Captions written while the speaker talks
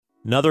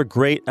Another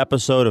great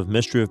episode of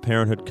Mystery of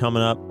Parenthood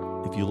coming up.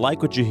 If you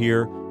like what you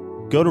hear,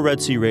 go to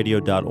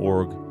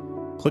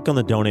redsearadio.org, click on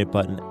the donate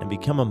button, and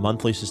become a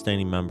monthly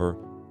sustaining member.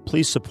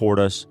 Please support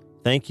us.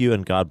 Thank you,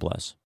 and God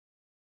bless.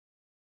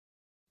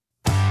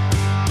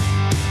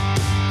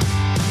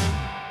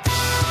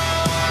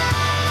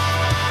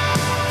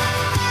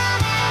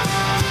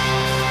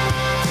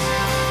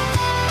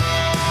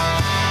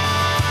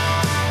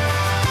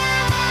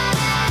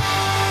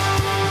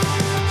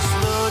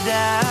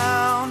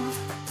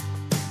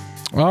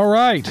 All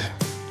right.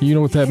 You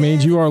know what that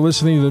means. You are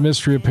listening to The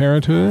Mystery of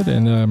Parenthood.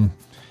 And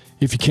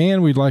if you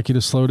can, we'd like you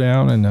to slow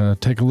down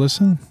and take a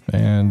listen.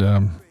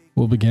 And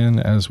we'll begin,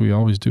 as we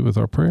always do, with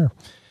our prayer.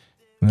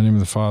 In the name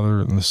of the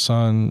Father, and the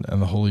Son,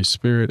 and the Holy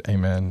Spirit.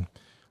 Amen.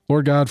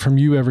 Lord God, from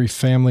you every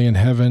family in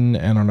heaven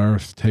and on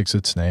earth takes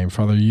its name.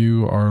 Father,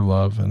 you are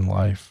love and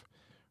life.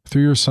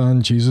 Through your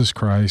Son, Jesus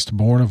Christ,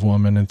 born of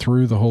woman, and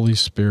through the Holy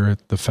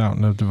Spirit, the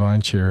fountain of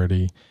divine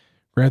charity,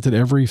 grant that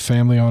every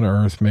family on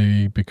earth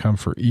may become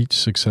for each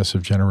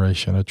successive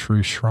generation a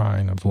true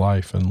shrine of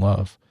life and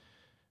love.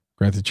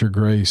 Grant that your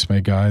grace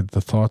may guide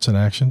the thoughts and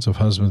actions of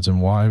husbands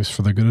and wives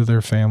for the good of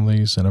their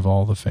families and of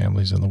all the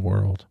families in the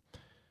world.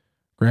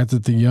 Grant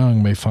that the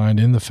young may find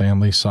in the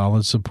family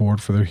solid support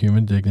for their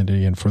human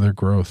dignity and for their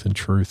growth in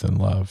truth and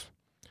love.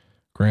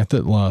 Grant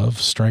that love,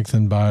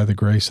 strengthened by the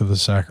grace of the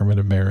sacrament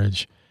of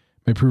marriage,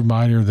 may prove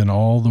mightier than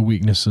all the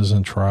weaknesses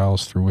and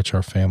trials through which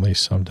our families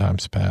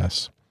sometimes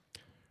pass.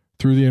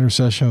 Through the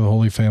intercession of the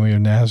Holy Family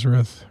of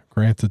Nazareth,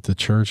 grant that the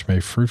Church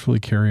may fruitfully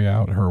carry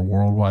out her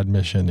worldwide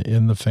mission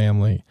in the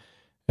family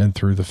and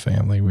through the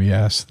family. We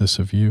ask this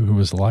of you, who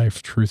is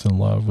life, truth, and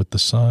love, with the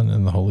Son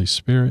and the Holy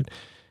Spirit.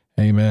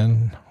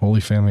 Amen.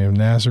 Holy Family of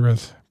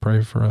Nazareth,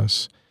 pray for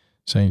us.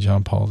 St.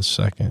 John Paul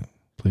II,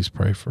 please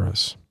pray for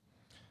us.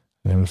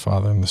 In the name of the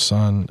Father, and the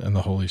Son, and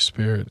the Holy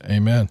Spirit.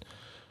 Amen.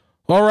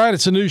 All right,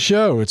 it's a new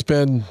show. It's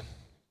been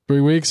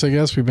 3 weeks, I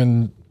guess. We've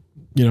been...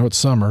 You know, it's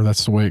summer.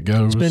 That's the way it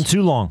goes. It's been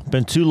too long. It's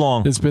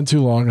been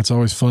too long. It's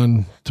always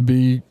fun to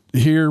be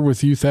here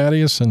with you,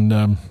 Thaddeus.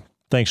 And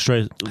thanks,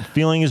 Trey.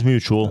 Feeling is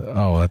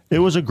mutual. It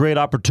was a great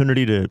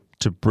opportunity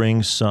to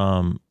bring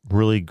some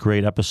really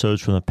great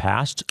episodes from the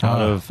past out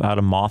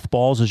of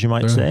mothballs, as you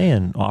might say,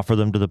 and offer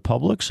them to the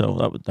public.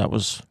 So that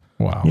was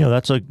wow. You know,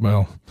 that's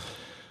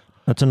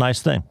a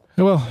nice thing.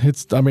 Well,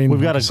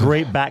 we've got a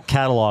great back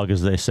catalog,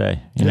 as they say.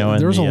 You know,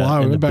 there's a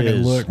lot. I went back biz.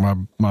 and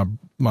look.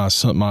 My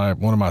son,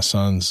 one of my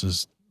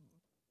sons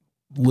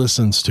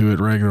listens to it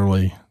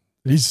regularly.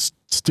 He's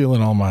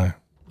stealing all my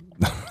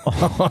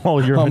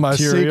your all material? My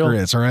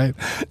secrets, right?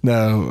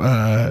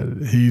 No,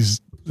 he's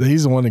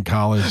the one in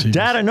college.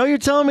 Dad, I know you're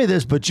telling me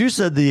this, but you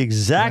said the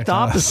exact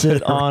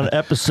opposite on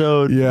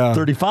episode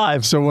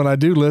 35. So when I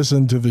do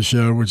listen to the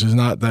show, which is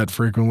not that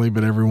frequently,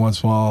 but every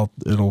once in a while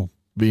it'll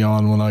be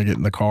on when I get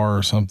in the car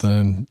or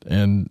something,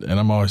 and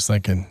I'm always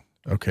thinking,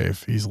 okay,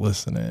 if he's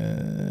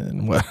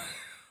listening, what?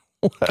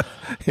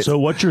 So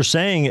what you're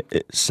saying,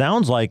 it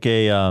sounds like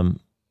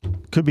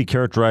could be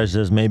characterized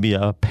as maybe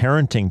a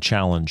parenting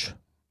challenge.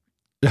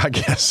 I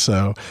guess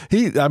so.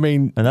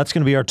 And that's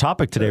going to be our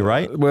topic today,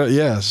 right? Well,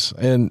 yes,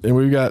 and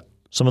we've got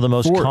some of the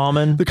most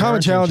common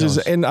challenges,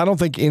 and I don't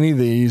think any of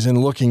these, in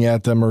looking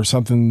at them, are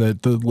something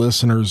that the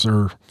listeners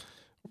or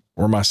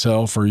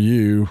myself or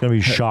you are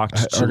going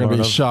to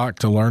be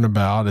shocked to learn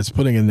about. It's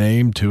putting a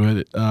name to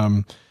it.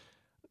 Well,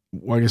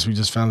 I guess we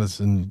just found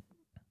this in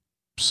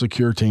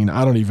Secure Teen.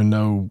 I don't even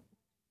know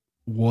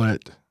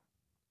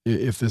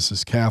if this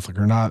is Catholic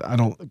or not. I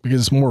don't,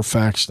 because it's more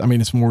facts.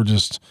 It's more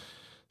just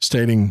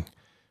stating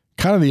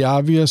kind of the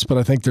obvious, but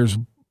I think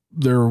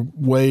there are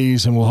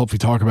ways, and we'll hopefully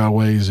talk about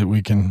ways that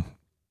we can,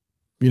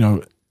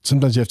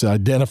 sometimes you have to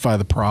identify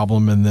the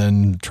problem and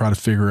then try to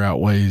figure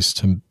out ways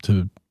to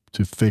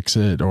fix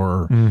it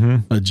or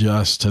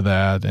adjust to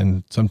that.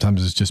 And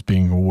sometimes it's just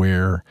being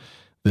aware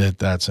that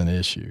that's an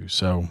issue.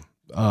 So,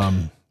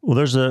 well,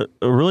 there's a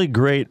really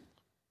great,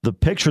 the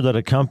picture that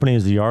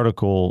accompanies the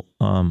article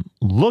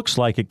looks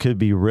like it could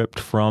be ripped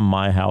from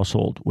my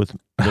household. With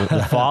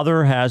the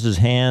father has his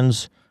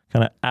hands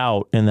kind of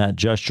out in that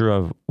gesture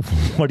of,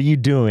 what are you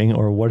doing?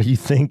 Or what are you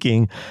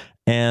thinking?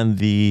 And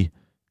the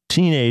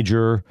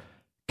teenager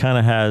kind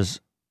of has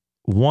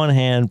one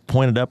hand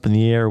pointed up in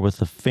the air with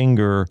the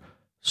finger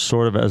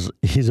sort of as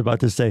he's about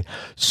to say,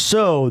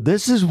 so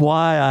this is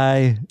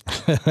why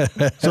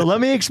so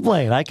let me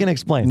explain. I can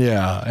explain.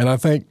 Yeah. And I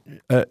think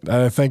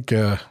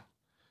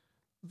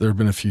there have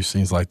been a few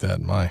scenes like that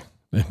in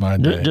my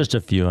day. Just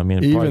a few.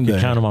 Probably could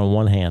count them on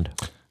one hand.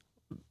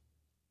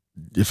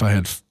 If I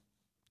had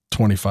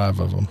 25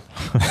 of them.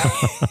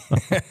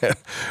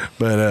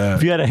 But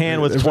if you had a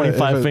hand with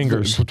 25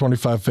 fingers.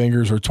 25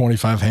 fingers or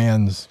 25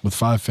 hands with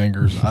 5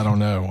 fingers, I don't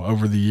know,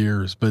 over the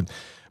years. But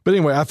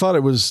anyway, I thought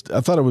it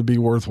would be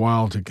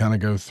worthwhile to kind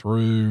of go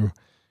through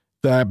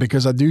that,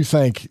 because I do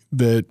think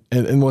that,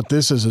 and what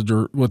this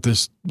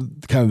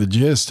kind of the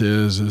gist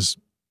is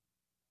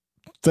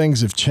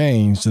things have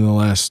changed in the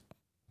last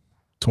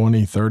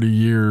 20, 30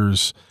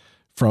 years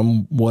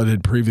from what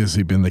had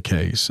previously been the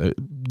case.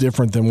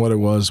 Different than what it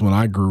was when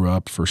I grew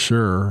up, for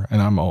sure.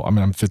 And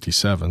I'm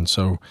 57,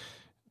 so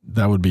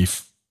that would be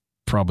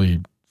probably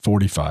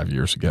 45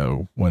 years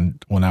ago when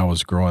I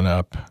was growing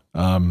up.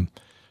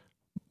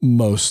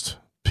 Most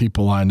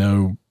people I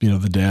know,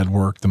 the dad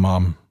worked, the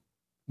mom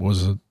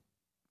was a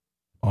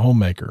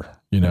homemaker,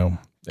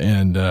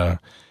 and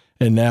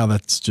now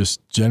that's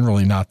just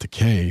generally not the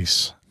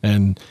case.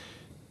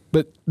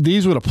 But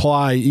these would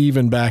apply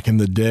even back in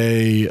the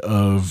day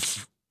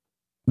of,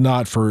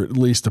 not for at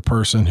least the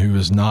person who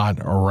is not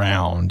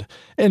around,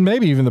 and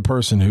maybe even the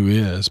person who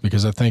is,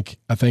 because I think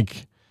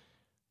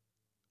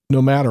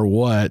no matter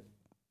what,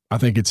 I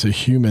think it's a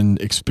human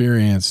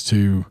experience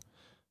to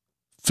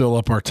fill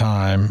up our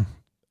time,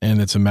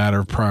 and it's a matter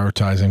of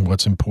prioritizing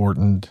what's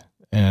important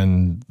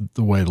and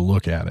the way to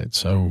look at it.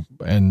 So,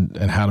 and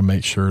how to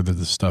make sure that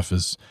the stuff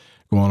is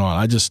going on.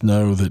 I just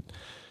know that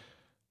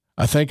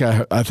I think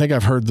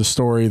I've heard the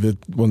story that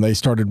when they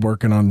started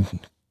working on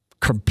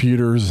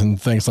computers and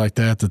things like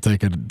that they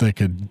could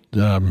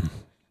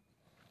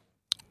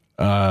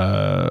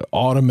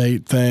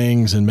automate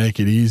things and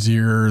make it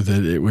easier,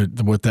 that it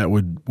would, what that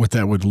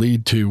would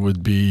lead to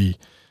would be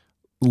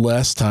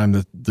less time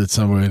that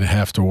somebody would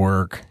have to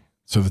work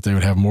so that they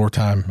would have more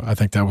time. I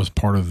think that was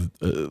part of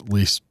at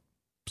least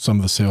some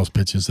of the sales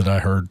pitches that I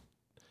heard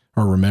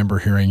or remember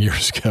hearing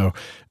years ago.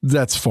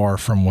 That's far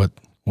from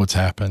what's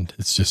happened.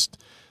 It's just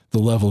the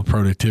level of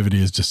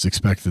productivity is just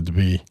expected to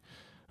be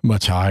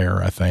much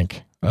higher, I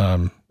think,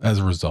 as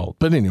a result.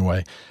 But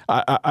anyway,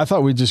 I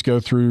thought we'd just go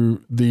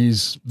through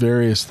these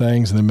various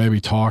things and then maybe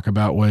talk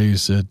about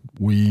ways that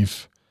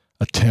we've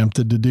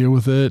attempted to deal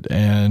with it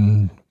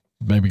and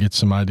maybe get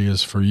some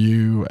ideas for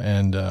you.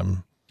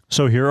 And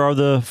so here are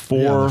the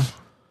four.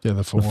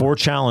 The four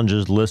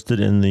challenges listed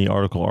in the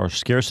article are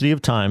scarcity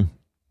of time,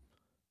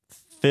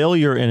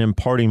 failure in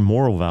imparting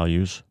moral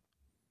values,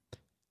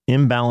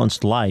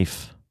 imbalanced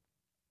life,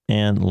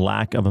 and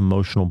lack of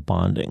emotional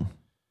bonding.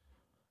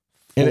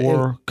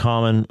 Four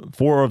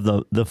of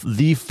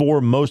the four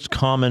most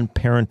common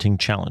parenting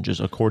challenges,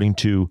 according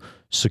to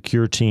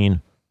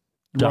SecureTeen.com.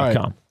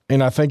 Right.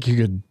 And I think you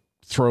could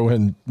throw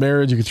in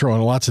marriage, you could throw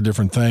in lots of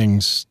different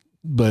things,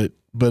 but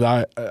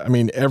I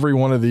mean, every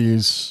one of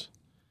these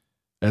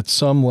at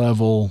some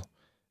level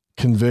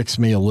convicts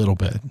me a little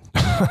bit,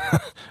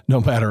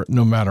 no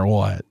matter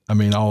what. I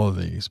mean, all of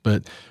these,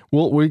 but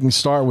we can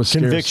start with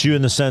convicts you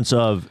in the sense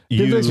of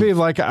convicts me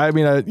like, I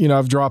mean,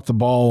 I've dropped the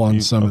ball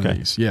on some of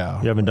these.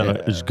 Yeah. You haven't done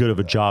as good of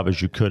a job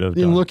as you could have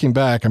done. In looking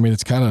back, I mean,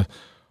 it's kind of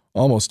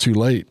almost too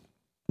late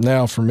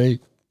now for me.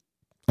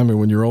 I mean,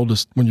 when your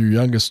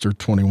youngest are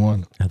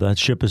 21, that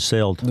ship has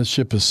sailed. The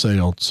ship has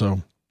sailed.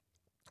 So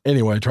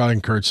anyway, try to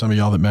encourage some of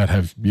y'all that might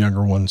have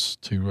younger ones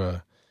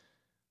to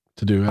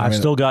do it. I've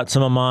still got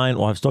some of mine.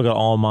 Well, I've still got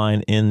all of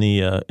mine in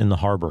the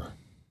harbor,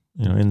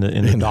 in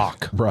the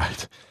dock.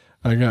 Right.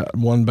 I got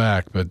one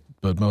back, but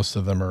most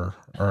of them are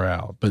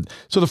out. But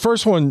so the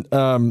first one,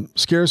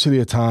 scarcity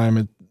of time.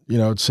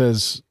 It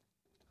says,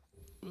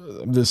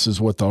 this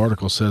is what the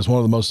article says. One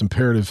of the most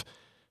imperative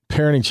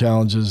parenting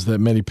challenges that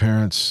many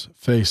parents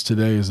face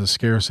today is the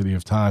scarcity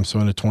of time. So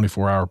in a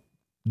 24-hour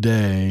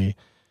day,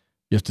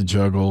 you have to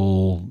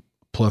juggle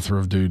a plethora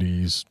of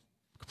duties,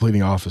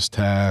 completing office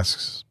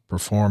tasks,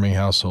 performing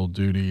household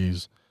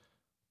duties,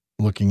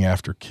 looking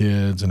after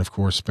kids, and of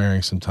course,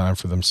 sparing some time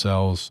for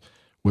themselves,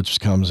 which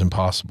becomes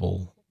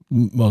impossible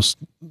most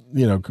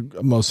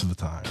of the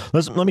time.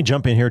 Let me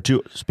jump in here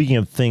too. Speaking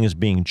of things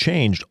being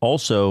changed,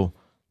 also,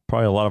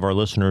 probably a lot of our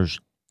listeners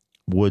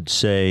would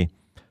say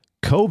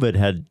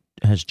COVID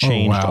has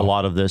changed a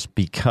lot of this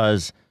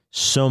because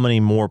so many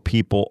more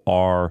people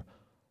are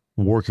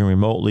working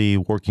remotely,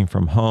 working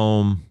from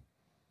home.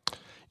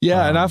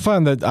 Yeah, and I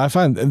find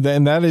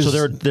that is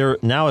so. They're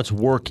now it's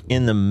work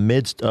in the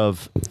midst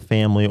of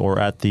family or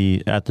at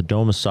the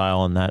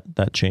domicile, and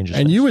that changes.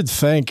 And things. you would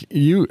think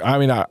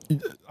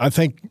I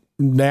think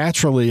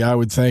naturally I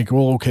would think,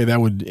 well, okay,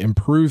 that would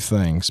improve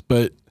things.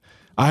 But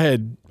I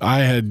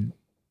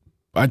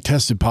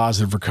tested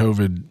positive for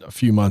COVID a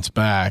few months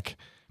back.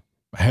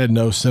 I had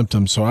no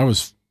symptoms, so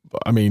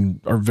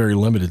or very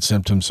limited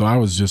symptoms. So I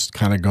was just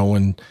kind of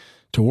going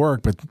to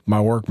work, but my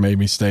work made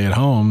me stay at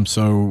home.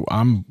 So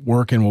I'm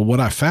working. Well,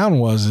 what I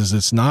found is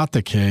it's not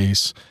the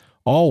case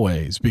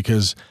always,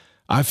 because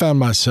I found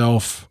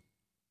myself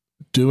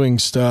doing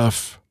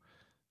stuff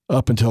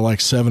up until like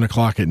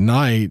 7:00 at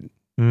night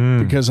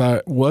because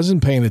I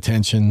wasn't paying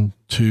attention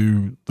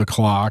to the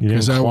clock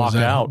because I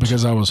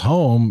was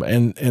home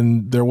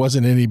and there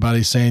wasn't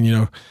anybody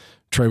saying,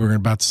 Trey, we're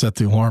about to set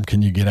the alarm.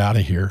 Can you get out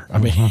of here? I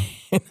mean,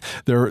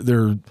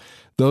 they're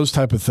those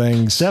type of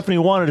things. Stephanie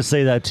wanted to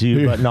say that to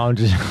you, but no, I'm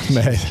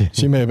just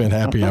she may have been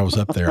happy I was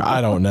up there.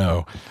 I don't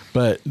know,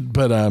 but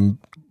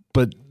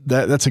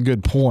that's a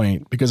good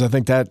point, because I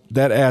think that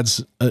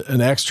adds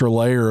an extra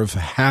layer of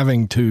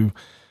having to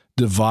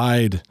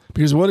divide,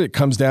 because what it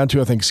comes down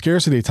to, I think,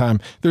 scarcity of time.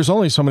 There's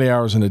only so many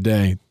hours in a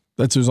day.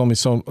 There's only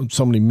so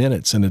many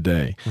minutes in a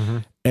day,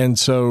 and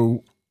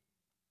so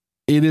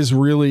it is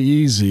really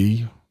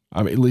easy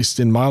I mean, at least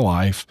in my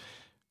life,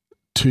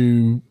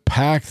 to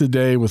pack the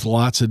day with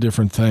lots of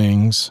different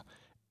things,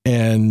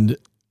 and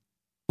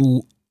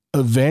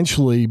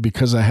eventually,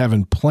 because I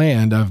haven't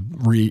planned,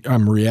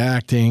 I'm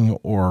reacting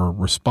or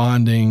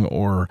responding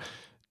or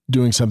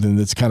doing something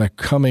that's kind of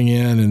coming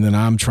in, and then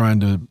I'm trying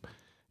to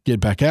get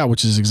back out,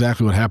 which is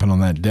exactly what happened on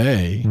that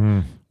day,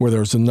 where there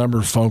was a number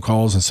of phone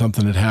calls and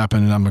something had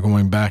happened, and I'm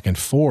going back and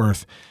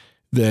forth,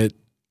 that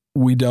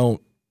we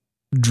don't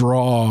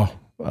draw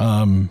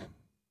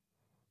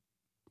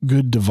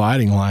good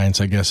dividing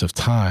lines, I guess, of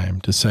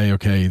time to say,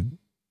 okay,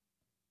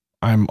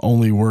 I'm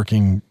only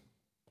working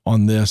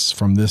on this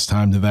from this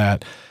time to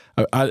that.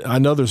 I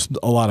know there's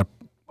a lot of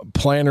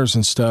planners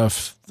and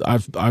stuff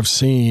I've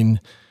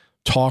seen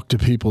talk to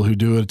people who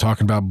do it,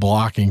 talking about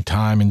blocking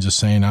time and just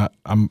saying,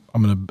 I'm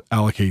going to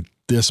allocate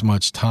this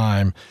much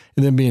time,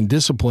 and then being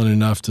disciplined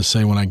enough to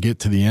say, when I get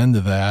to the end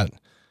of that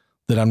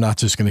I'm not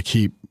just going to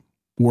keep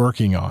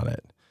working on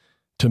it,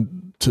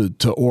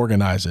 to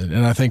organize it.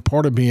 And I think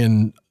part of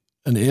being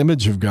an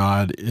image of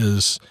God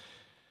is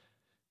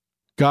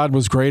God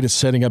was great at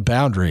setting up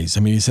boundaries. I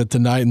mean, he set the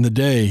night and the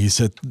day. He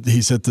set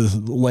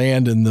the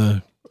land and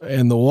the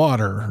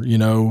water,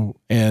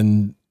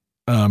 and,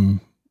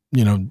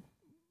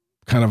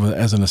 kind of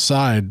as an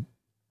aside,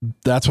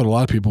 that's what a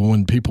lot of people,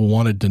 when people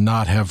wanted to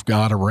not have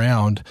God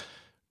around,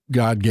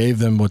 God gave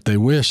them what they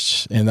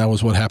wished. And that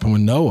was what happened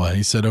with Noah.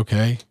 He said,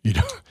 okay,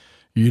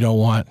 you don't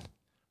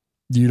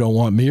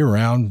want me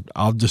around.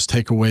 I'll just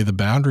take away the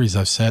boundaries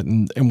I've set.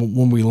 And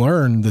when we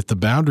learn that the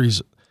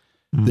boundaries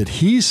that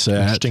he set,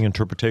 interesting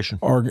interpretation,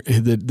 are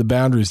that the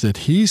boundaries that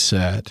he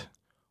set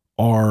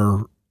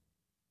are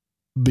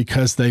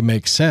because they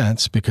make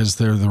sense, because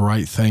they're the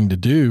right thing to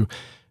do.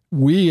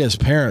 We as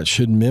parents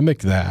should mimic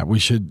that. We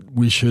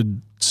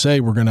should say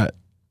we're gonna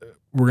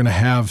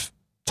have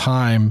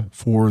time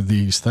for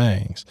these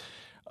things.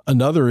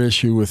 Another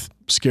issue with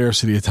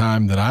scarcity of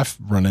time that I've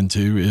run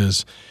into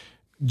is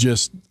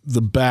just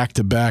the back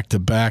to back to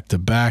back to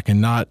back,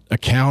 and not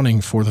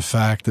accounting for the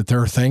fact that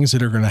there are things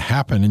that are going to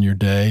happen in your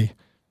day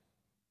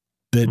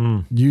that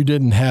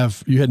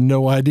you had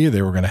no idea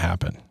they were going to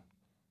happen.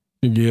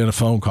 You get a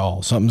phone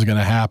call, something's going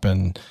to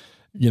happen,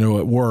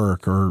 at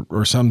work,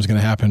 or something's going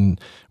to happen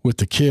with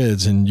the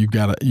kids, and you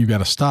got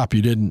to stop.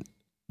 You didn't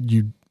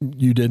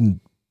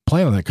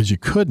plan on that because you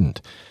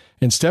couldn't.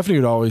 And Stephanie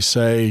would always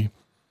say,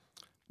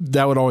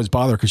 that would always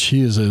bother her because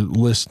she is a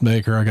list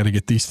maker. I got to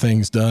get these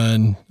things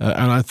done.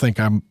 And I think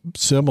I'm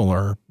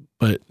similar,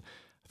 but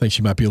I think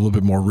she might be a little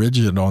bit more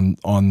rigid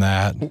on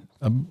that.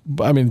 I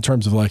mean, in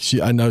terms of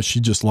I know she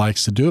just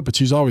likes to do it, but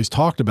she's always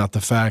talked about the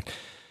fact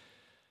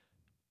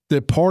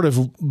that part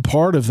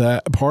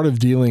of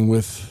dealing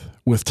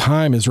with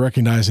time is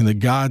recognizing that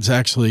God's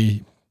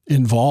actually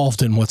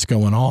involved in what's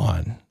going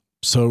on.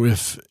 So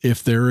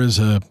if there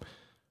is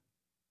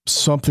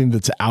something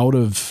that's out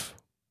of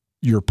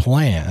your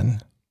plan,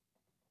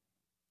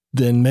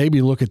 then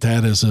maybe look at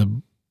that as a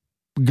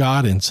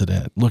God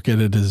incident. Look at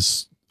it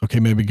as, okay,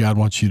 maybe God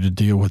wants you to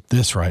deal with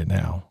this right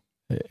now,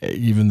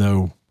 even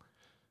though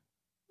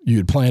you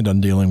had planned on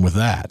dealing with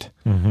that.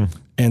 Mm-hmm.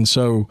 And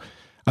so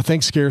I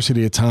think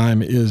scarcity of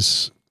time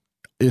is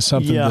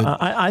something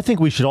that... I think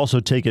we should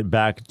also take it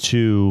back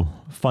to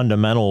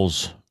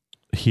fundamentals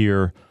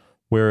here,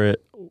 where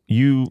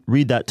you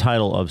read that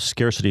title of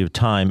scarcity of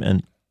time,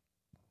 and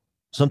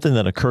something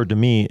that occurred to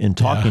me in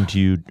talking to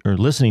you or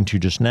listening to you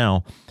just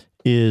now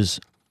is,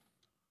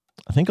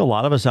 I think a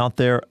lot of us out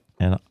there,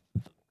 and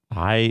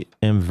I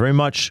am very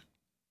much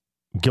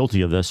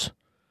guilty of this,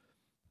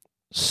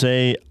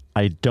 say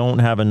I don't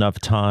have enough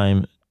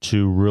time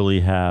to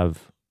really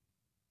have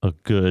a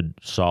good,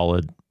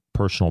 solid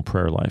personal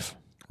prayer life.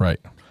 Right.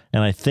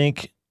 And I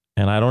think,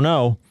 and I don't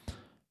know,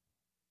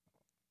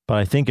 but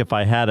I think if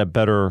I had a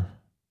better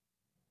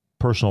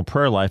personal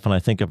prayer life, and I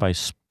think if I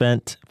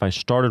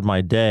started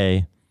my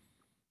day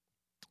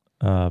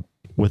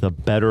with a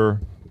better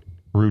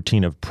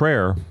routine of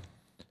prayer,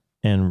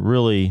 and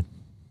really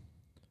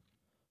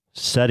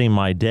setting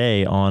my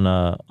day on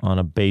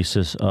a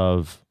basis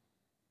of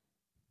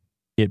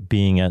it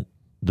being at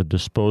the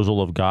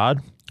disposal of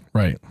God,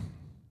 right,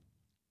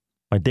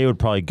 my day would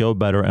probably go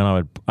better,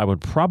 and I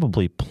would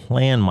probably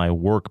plan my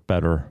work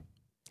better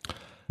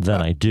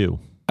than I do.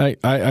 I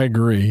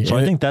agree. So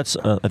I think that's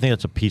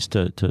a piece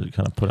to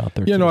kind of put out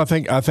there. I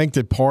think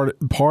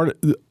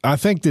that I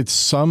think that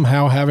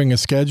somehow having a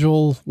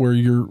schedule where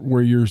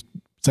you're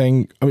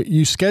saying,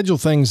 you schedule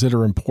things that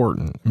are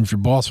important. If your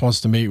boss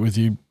wants to meet with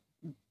you,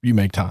 you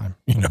make time.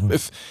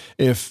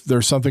 If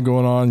there's something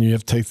going on, you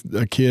have to take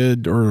a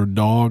kid or a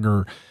dog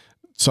or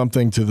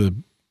something to the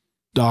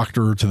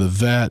doctor or to the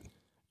vet,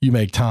 you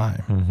make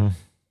time. Mm-hmm.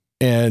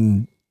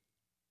 And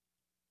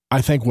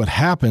I think what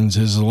happens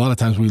is a lot of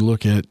times we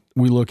look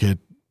at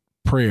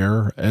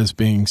prayer as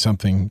being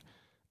something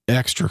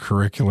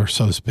extracurricular,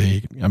 so to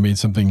speak. I mean,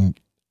 something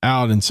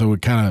out, and so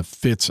it kind of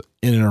fits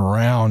in and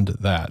around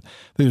that.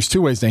 There's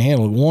two ways to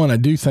handle it. One, I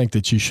do think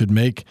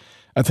that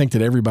I think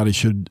that everybody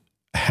should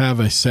have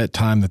a set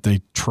time that they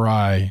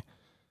try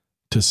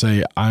to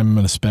say, I'm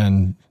going to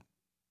spend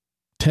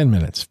 10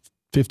 minutes,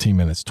 15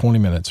 minutes, 20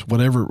 minutes,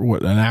 whatever,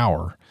 an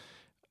hour.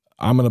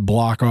 I'm going to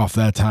block off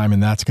that time,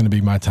 and that's going to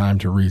be my time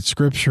to read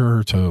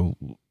scripture, to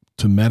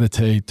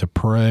meditate, to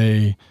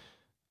pray,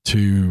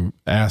 to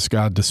ask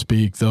God to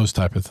speak, those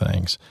type of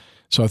things.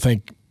 So I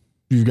think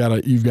you've got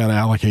to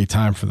allocate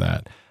time for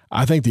that.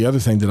 I think the other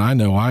thing that I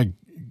know, I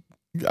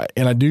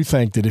do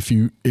think that if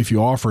you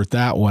offer it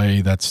that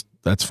way, that's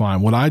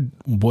fine. What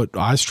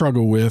I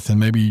struggle with, and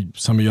maybe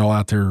some of y'all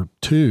out there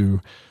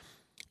too,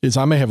 is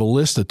I may have a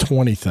list of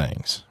 20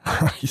 things,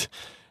 right?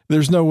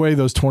 There's no way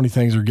those 20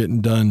 things are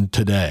getting done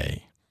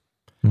today.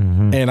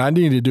 Mm-hmm. And I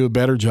need to do a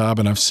better job.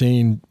 And I've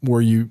seen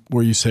where you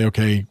say,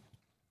 okay,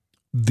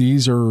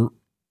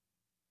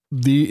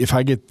 if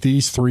I get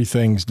these 3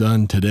 things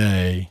done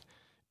today,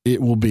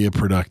 it will be a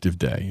productive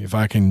day. If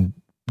I can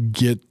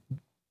get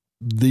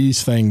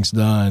these things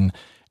done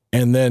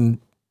and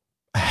then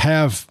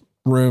have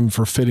room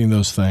for fitting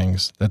those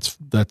things, that's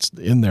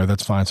in there,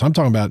 that's fine. So I'm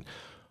talking about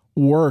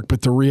work,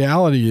 but the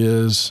reality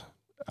is,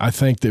 I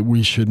think that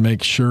we should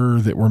make sure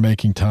that we're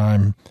making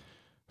time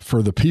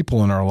for the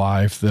people in our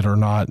life that are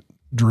not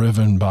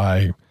driven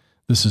by,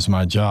 this is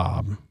my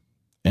job.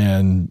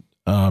 And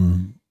I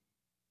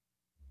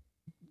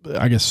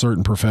guess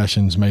certain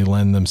professions may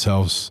lend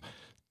themselves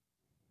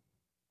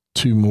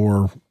to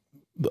more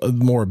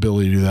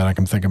ability to do that. I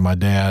can think of my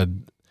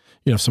dad.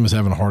 If someone's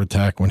having a heart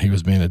attack when he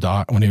was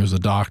a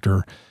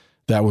doctor,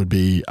 that would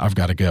be, I've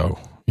got to go.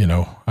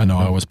 I know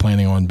I was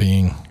planning on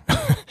being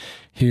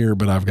here,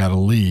 but I've got to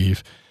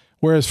leave.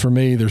 Whereas for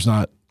me, there's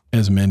not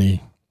as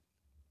many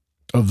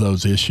of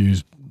those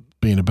issues.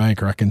 Being a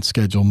banker, I can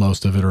schedule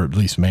most of it, or at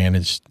least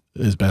manage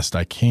as best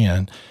I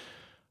can.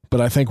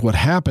 But I think what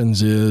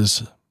happens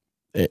is,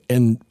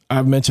 and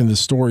I've mentioned this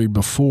story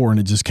before and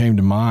it just came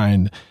to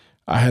mind.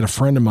 I had a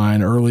friend of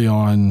mine early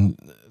on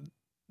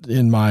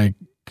in my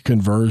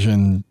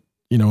conversion,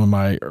 in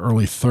my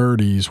early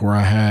 30s, where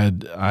I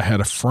had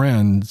a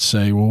friend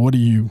say, well,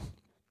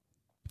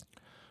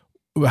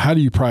 how do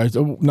you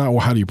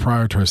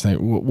prioritize things?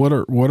 What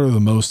are the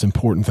most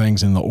important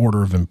things in the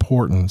order of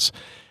importance?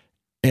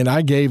 And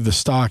I gave the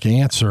stock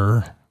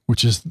answer,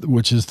 which is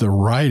the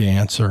right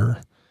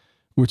answer,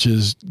 which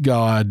is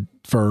God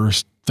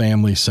first,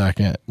 family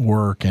second,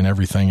 work, and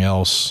everything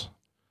else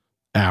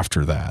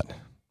after that.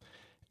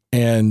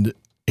 And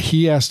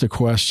he asked a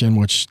question,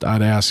 which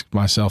I'd ask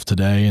myself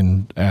today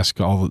and ask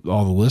all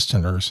the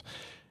listeners.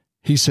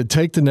 He said,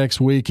 take the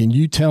next week and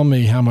you tell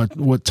me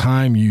what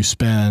time you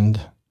spend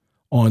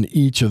on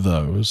each of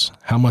those,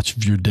 how much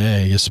of your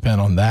day is spent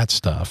on that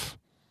stuff,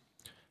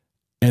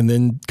 and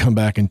then come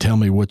back and tell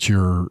me what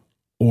your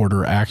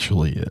order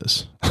actually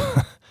is.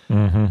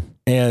 Mm-hmm.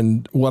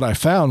 And what I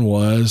found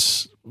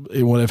was,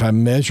 if I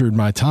measured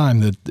my time,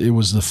 that it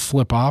was the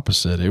flip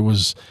opposite. It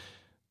was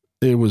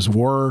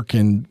work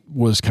and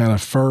was kind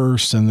of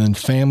first, and then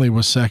family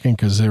was second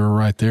because they were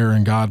right there,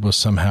 and God was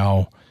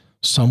somehow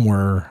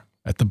somewhere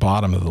at the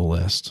bottom of the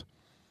list.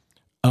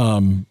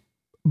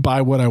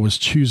 By what I was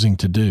choosing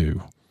to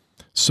do.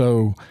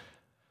 So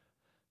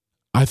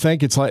I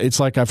think it's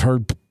like I've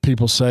heard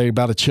people say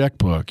about a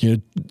checkbook.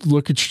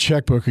 Look at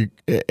your checkbook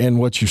and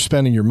what you're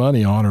spending your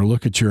money on, or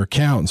look at your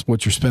accounts,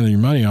 what you're spending your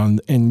money on,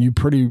 and you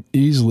pretty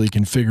easily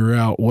can figure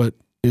out what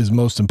is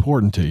most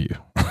important to you.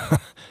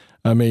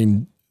 I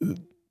mean,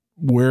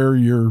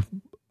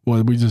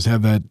 we just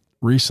had that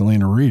recently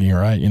in a reading,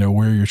 right?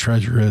 Where your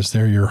treasure is,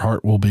 there your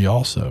heart will be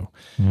also.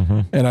 Mm-hmm.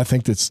 And I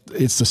think it's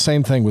the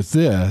same thing with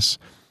this.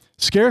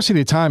 Scarcity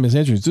of time is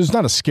interesting. There's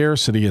not a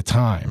scarcity of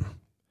time.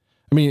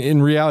 I mean,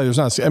 in reality, there's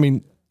not. I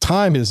mean,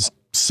 time is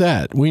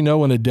set. We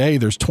know in a day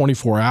there's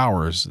 24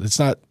 hours. It's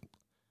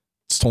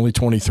only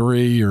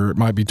 23, or it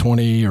might be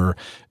 20, or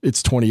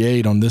it's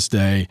 28 on this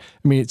day.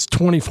 I mean, it's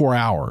 24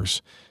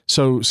 hours.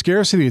 So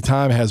scarcity of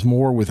time has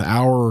more with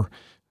how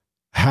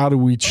do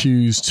we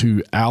choose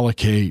to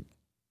allocate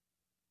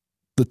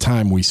the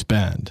time we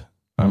spend?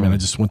 I mean, I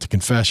just went to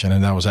confession,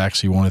 and that was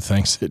actually one of the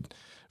things that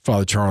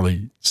Father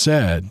Charlie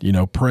said,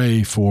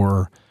 pray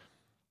for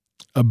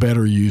a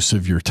better use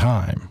of your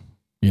time.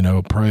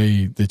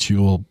 Pray that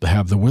you will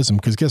have the wisdom,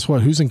 because guess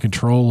what? Who's in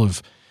control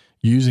of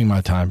using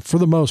my time for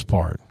the most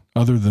part,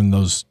 other than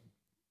those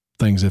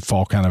things that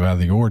fall kind of out of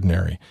the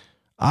ordinary?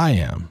 I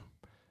am.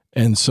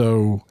 And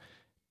so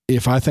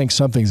if I think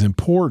something's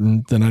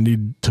important, then I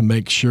need to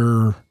make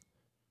sure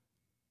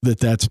that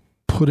that's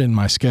put in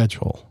my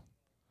schedule.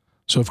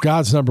 So if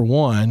God's number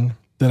one,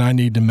 then I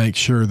need to make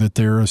sure that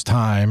there is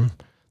time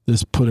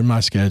that's put in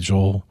my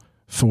schedule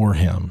for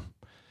him.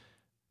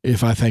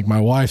 If I think my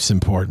wife's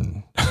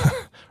important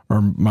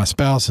or my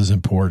spouse is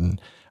important,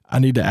 I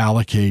need to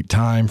allocate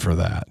time for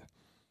that.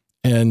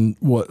 And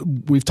what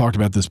we've talked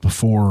about this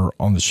before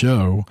on the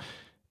show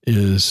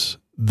is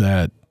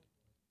that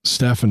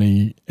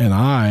Stephanie and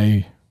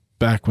I,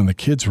 back when the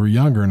kids were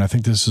younger, and I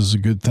think this is a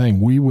good thing,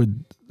 we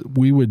would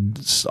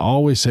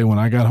always say, when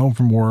I got home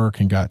from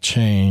work and got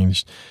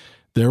changed,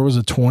 there was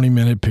a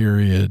 20-minute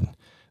period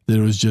that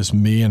it was just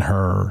me and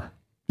her,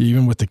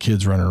 even with the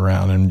kids running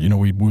around. And,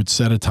 we would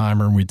set a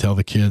timer and we'd tell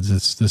the kids,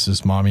 this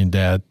is mommy and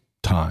dad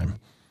time.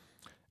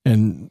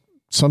 And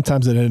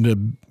sometimes it ended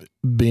up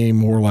being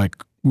more like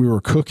we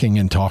were cooking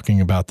and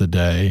talking about the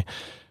day.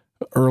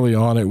 Early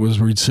on, it was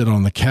we'd sit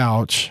on the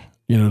couch,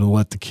 to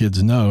let the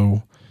kids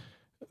know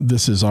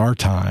this is our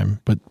time.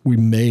 But we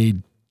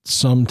made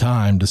some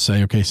time to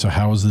say, okay, so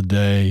how was the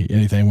day?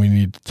 Anything we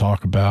need to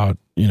talk about,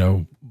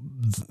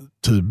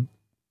 to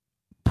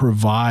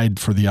provide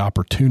for the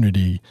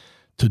opportunity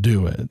to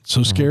do it.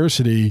 So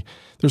scarcity,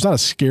 there's not a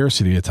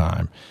scarcity of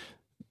time.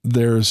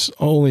 There's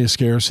only a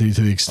scarcity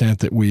to the extent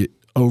that we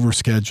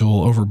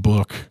overschedule,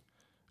 overbook,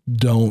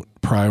 don't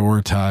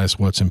prioritize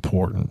what's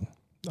important.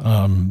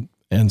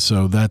 And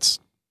so that's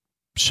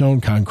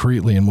shown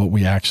concretely in what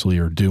we actually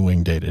are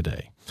doing day to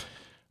day.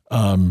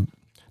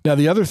 Now,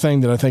 the other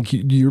thing that I think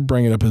you're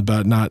bringing up is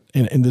about not,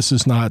 and this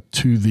is not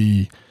to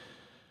the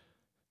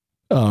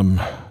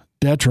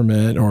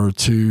detriment or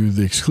to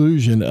the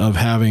exclusion of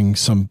having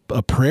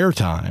a prayer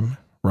time,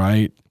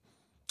 right?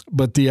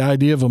 But the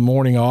idea of a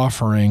morning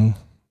offering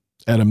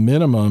at a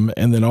minimum,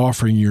 and then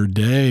offering your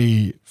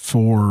day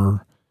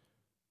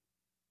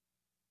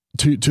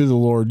to the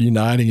Lord,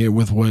 uniting it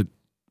with what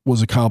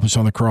was accomplished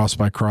on the cross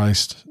by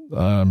Christ,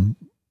 and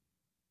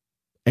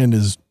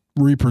is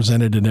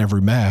represented in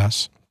every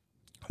Mass,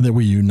 that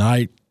we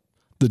unite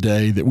the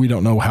day, that we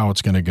don't know how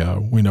it's going to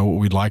go. We know what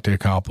we'd like to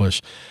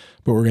accomplish,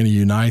 but we're going to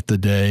unite the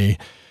day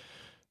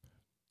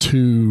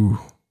to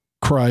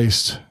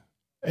Christ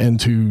and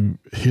to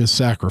his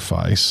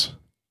sacrifice.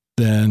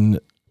 Then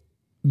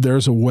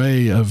there's a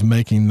way of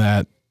making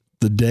that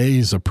the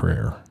days of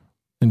prayer.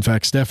 In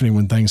fact, Stephanie,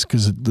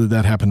 because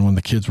that happened when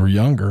the kids were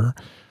younger,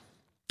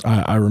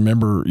 I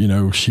remember,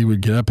 she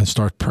would get up and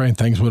start praying.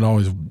 Things would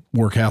always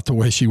work out the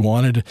way she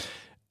wanted.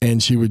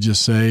 And she would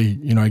just say,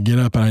 I get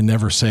up and I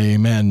never say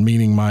amen,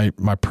 meaning my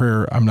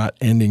prayer, I'm not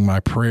ending my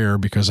prayer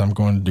because I'm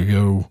going to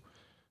go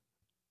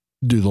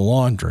do the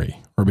laundry,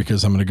 or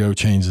because I'm going to go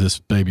change this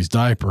baby's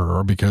diaper,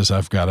 or because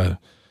I've got to,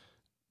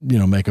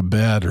 make a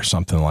bed or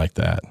something like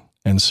that.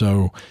 And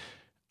so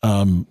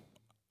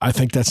I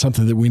think that's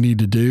something that we need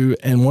to do.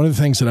 And one of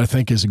the things that I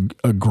think is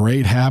a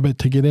great habit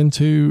to get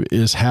into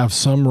is have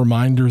some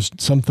reminders,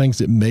 some things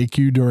that make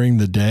you during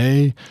the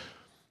day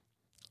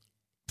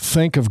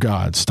think of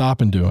God.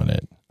 Stop and doing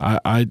it.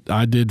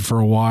 I did for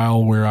a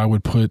while where I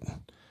would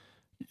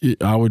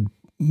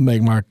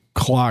make my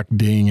clock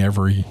ding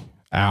every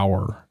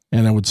hour,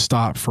 and I would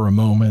stop for a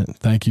moment.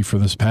 Thank you for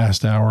this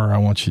past hour. I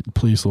want you,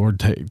 please, Lord,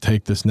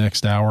 take this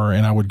next hour,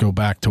 and I would go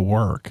back to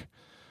work.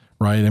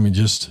 Right?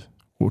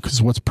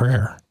 Because what's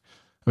prayer?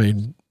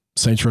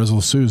 St. Therese of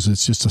Lisieux,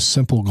 it's just a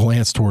simple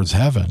glance towards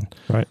heaven.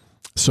 Right.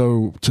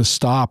 So to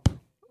stop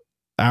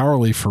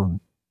hourly for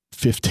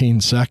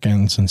 15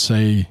 seconds and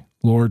say,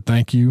 Lord,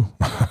 thank you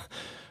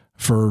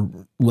for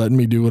letting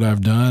me do what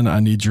I've done. I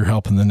need your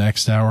help in the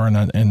next hour.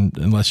 And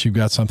unless you've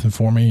got something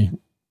for me,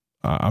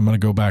 I'm going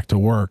to go back to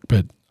work.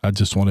 But I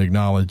just want to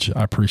acknowledge,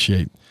 I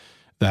appreciate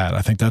that.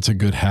 I think that's a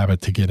good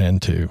habit to get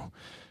into.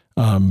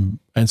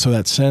 And so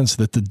that sense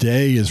that the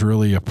day is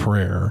really a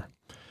prayer,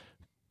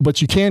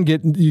 but you can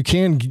get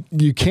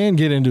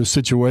into a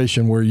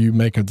situation where you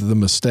make the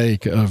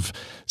mistake of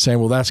saying,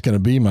 well, that's going to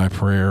be my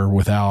prayer,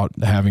 without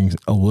having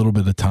a little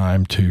bit of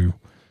time to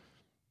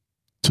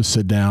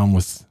sit down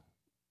with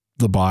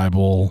the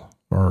Bible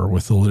or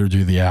with the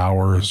Liturgy of the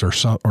Hours or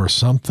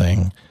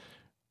something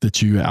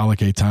that you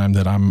allocate time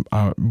that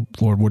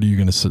Lord, what do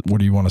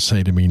you want to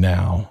say to me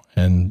now?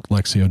 And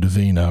Lectio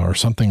Divina or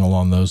something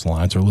along those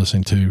lines, or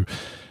listening to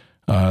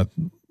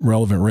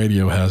Relevant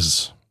Radio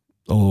has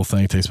a little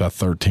thing. It takes about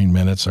 13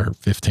 minutes or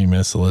 15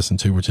 minutes to listen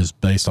to, which is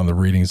based on the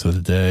readings of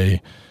the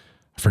day.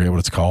 I forget what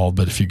it's called,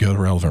 but if you go to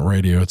Relevant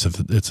Radio, it's at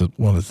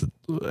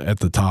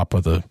the top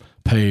of the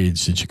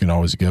page that you can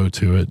always go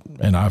to it.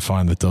 And I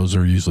find that those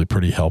are usually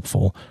pretty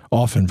helpful,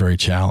 often very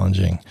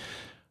challenging.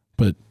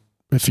 But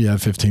if you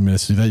have 15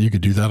 minutes to do that, you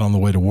could do that on the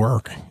way to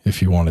work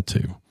if you wanted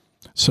to.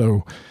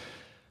 So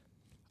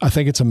I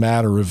think it's a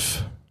matter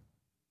of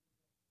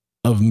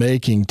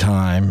making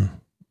time,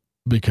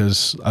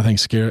 because I think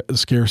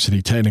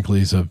scarcity technically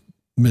is a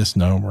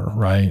misnomer,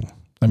 right?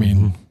 I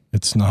mean,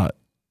 It's not,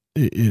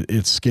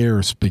 it's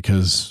scarce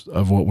because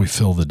of what we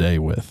fill the day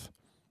with.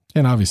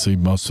 And obviously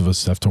most of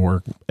us have to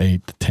work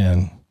 8 to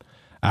 10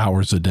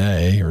 hours a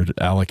day, or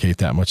allocate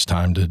that much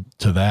time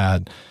to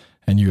that.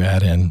 And you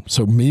add in,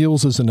 so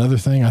meals is another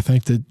thing. I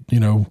think that,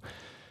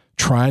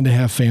 trying to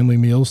have family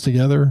meals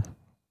together,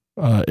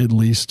 at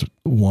least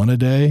one a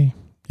day,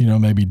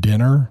 maybe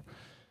dinner,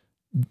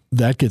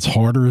 that gets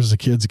harder as the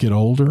kids get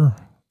older.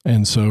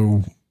 And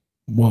so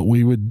what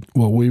we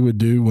would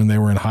do when they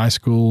were in high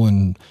school,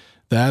 and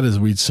that is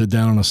we'd sit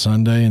down on a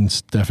Sunday, and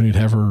Stephanie would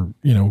have her,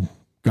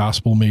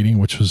 gospel meeting,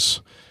 which was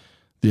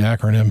the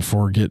acronym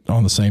for Get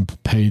on the Same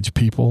Page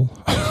People.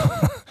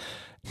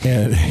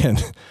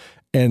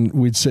 And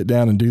we'd sit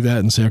down and do that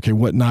and say, okay,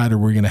 what night are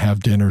we going to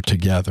have dinner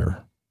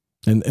together?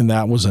 And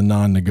that was a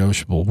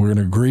non-negotiable. We're going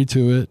to agree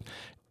to it.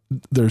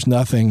 There's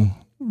nothing,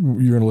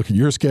 you're going to look at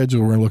your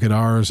schedule, we're going to look at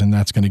ours, and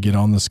that's going to get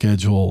on the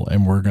schedule.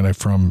 And we're going to,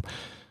 from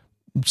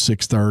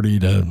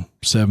 6:30 to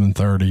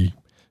 7:30,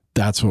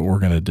 that's what we're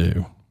going to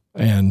do.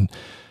 And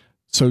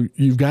so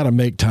you've got to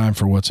make time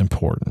for what's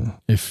important.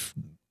 If,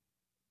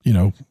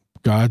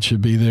 God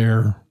should be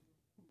there,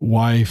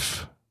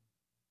 wife,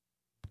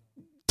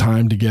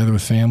 time together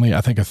with family.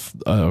 I think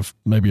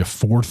maybe a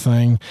fourth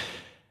thing,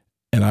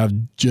 and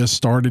I've just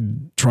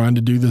started trying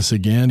to do this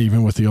again,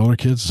 even with the older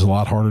kids. It's a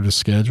lot harder to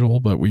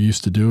schedule, but we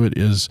used to do it,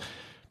 is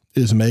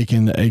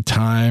making a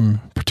time,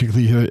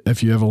 particularly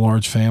if you have a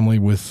large family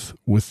with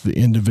the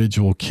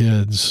individual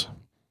kids,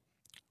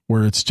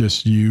 where it's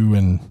just you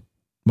and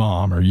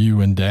mom or you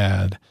and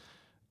dad,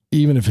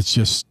 even if it's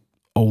just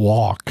a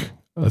walk,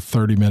 a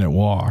 30-minute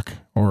walk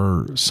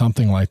or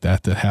something like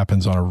that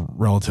happens on a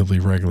relatively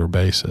regular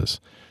basis.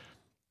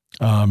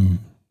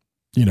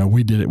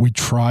 We did it. We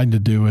tried to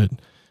do it.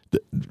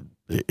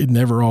 It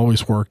never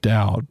always worked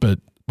out, but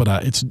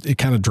it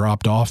kind of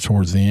dropped off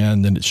towards the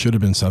end, and it should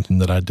have been something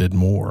that I did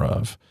more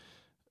of,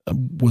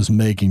 was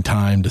making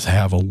time to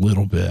have a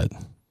little bit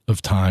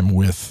of time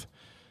with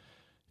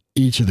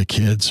each of the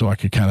kids so I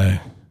could kind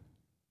of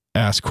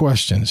ask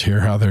questions,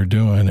 hear how they're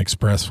doing,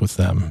 express with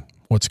them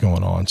what's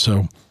going on.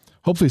 So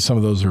hopefully some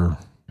of those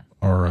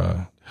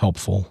are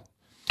helpful.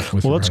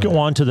 Well, let's go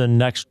on to the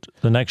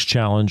next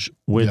challenge,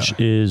 which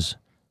is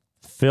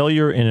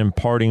failure in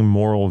imparting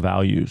moral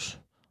values.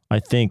 I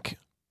think,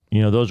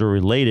 those are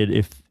related.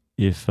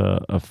 If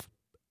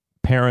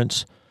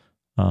parents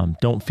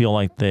don't feel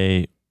like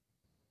they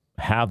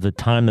have the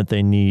time that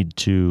they need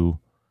to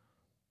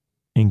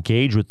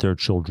engage with their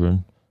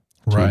children,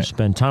 to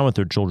spend time with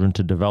their children,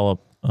 to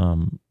develop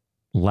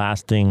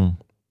lasting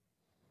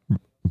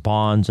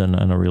bonds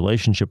and a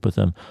relationship with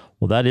them,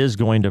 well, that is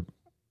going to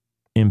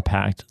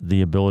impact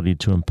the ability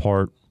to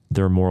impart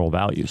their moral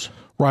values.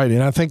 Right.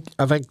 And I think,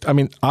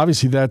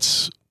 obviously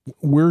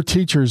we're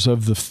teachers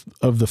of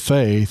the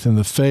faith, and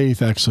the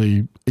faith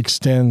actually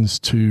extends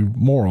to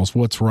morals,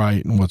 what's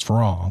right and what's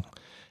wrong.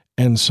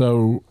 And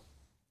so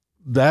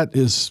that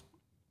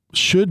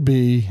should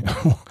be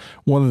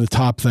one of the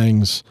top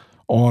things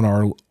on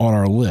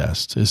our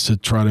list, is to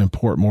try to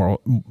import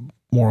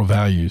moral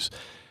values.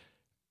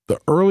 The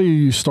earlier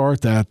you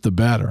start that, the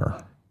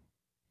better.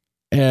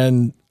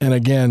 And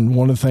again,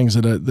 one of the things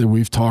that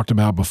we've talked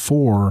about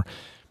before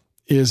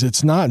is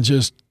it's not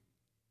just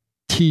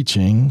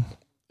teaching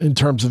in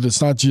terms of,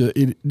 it's not just,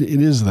 it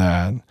is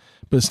that,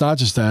 but it's not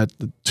just that.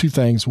 Two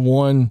things.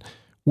 One,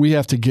 we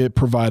have to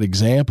provide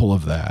example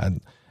of that.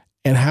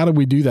 And how do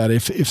we do that?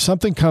 If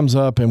something comes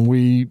up and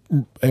we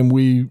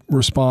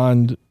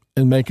respond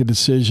and make a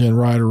decision,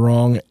 right or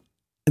wrong,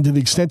 and to the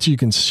extent you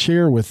can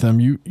share with them,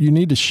 you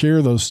need to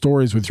share those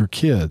stories with your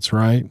kids,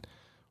 right?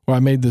 Well, I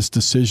made this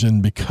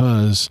decision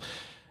because,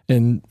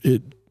 and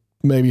it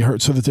maybe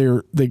hurt, so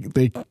that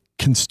they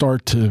can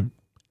start to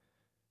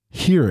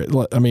hear it.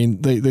 I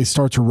mean, they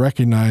start to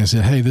recognize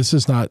that, hey, this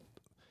is not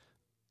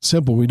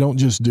simple. We don't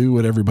just do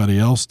what everybody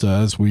else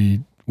does.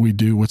 We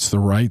do what's the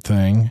right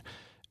thing,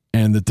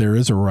 and that there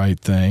is a right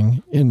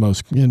thing in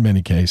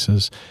many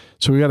cases.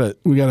 So we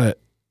gotta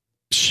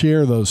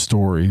share those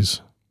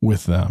stories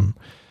with them.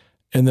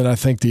 And then I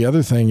think the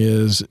other thing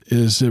is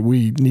that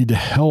we need to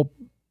help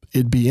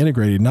it be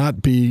integrated,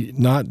 not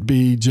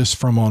be just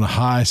from on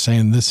high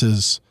saying this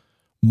is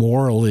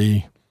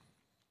morally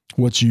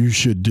what you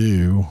should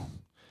do.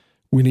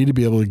 We need to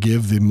be able to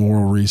give the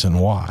moral reason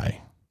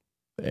why.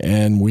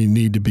 And we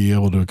need to be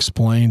able to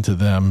explain to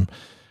them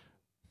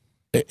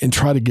and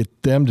try to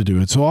get them to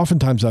do it. So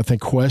oftentimes I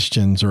think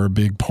questions are a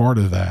big part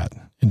of that,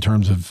 in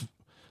terms of,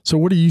 so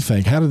what do you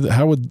think? How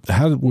would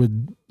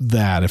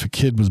that, if a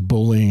kid was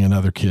bullying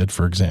another kid,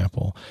 for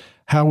example,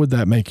 how would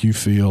that make you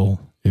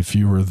feel if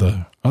you were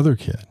the other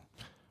kid?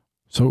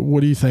 So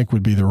what do you think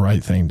would be the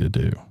right thing to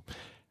do?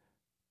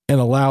 And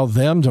allow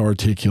them to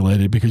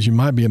articulate it, because you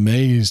might be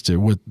amazed at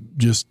what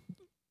just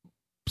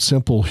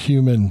simple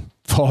human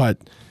thought,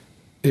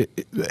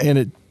 and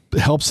it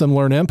helps them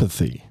learn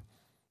empathy.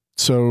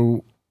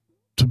 So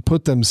to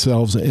put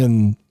themselves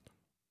in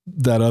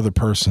that other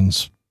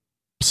person's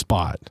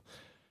spot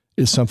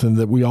is something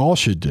that we all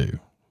should do.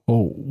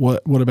 Well,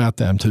 what about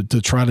them?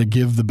 To try to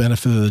give the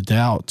benefit of the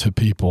doubt to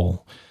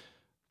people,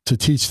 to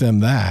teach them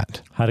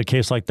that. Had a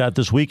case like that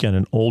this weekend.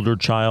 An older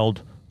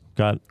child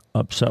got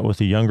upset with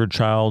a younger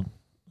child,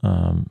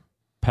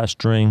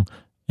 pestering,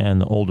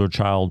 and the older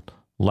child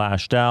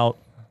lashed out.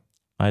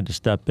 I had to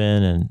step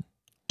in and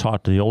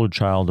talk to the older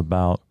child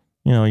about,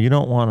 you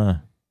don't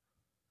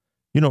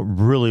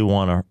really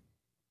want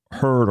to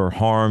hurt or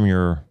harm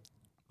your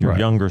right.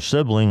 younger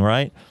sibling,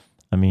 right?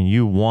 I mean,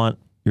 you want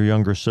your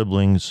younger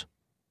siblings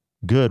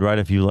good, right?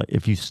 If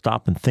you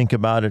stop and think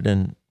about it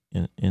in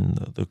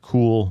the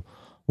cool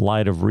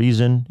light of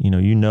reason,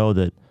 you know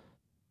that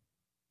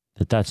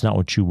that's not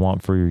what you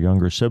want for your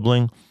younger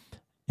sibling.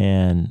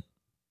 And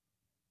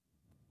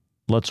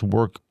let's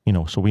work,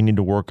 so we need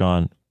to work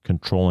on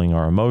controlling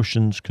our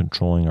emotions,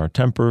 controlling our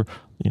temper,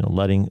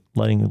 letting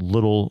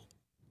little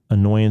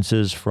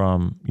annoyances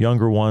from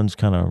younger ones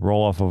kind of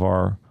roll off of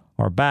our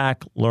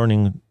back,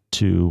 learning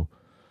to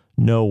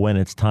know when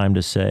it's time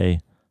to say,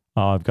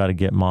 oh, I've got to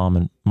get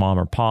mom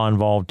or pa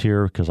involved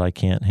here because I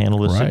can't handle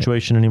this right.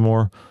 situation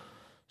anymore.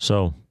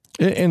 So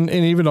And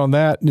even on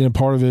that,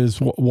 part of it is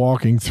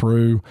walking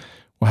through.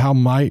 Well, how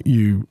might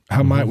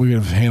we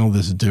have handled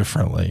this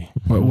differently?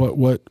 Mm-hmm.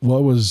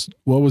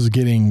 What was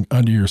getting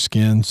under your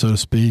skin, so to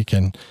speak?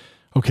 And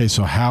okay,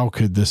 so how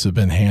could this have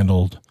been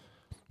handled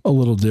a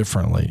little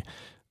differently?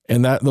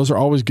 And those are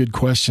always good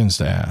questions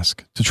to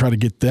ask, to try to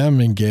get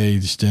them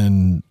engaged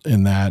in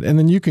that. And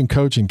then you can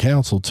coach and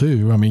counsel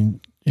too. I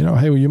mean, hey,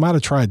 well, you might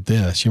have tried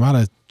this, you might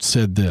have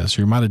said this,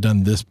 or you might have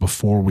done this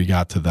before we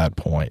got to that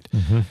point.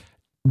 Mm-hmm.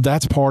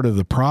 That's part of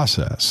the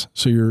process.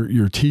 So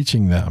you're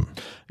teaching them.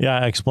 Yeah,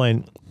 I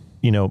explained,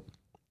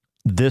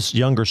 this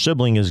younger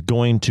sibling is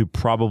going to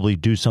probably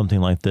do something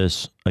like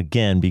this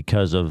again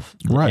because of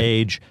the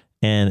age,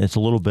 and it's a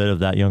little bit of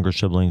that younger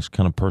sibling's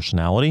kind of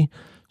personality.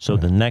 So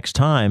the next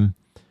time,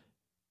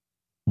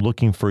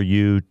 looking for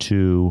you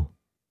to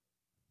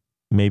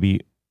maybe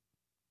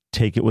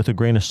take it with a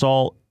grain of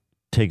salt,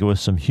 take it with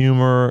some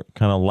humor,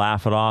 kind of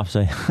laugh it off,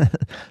 say,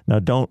 "No,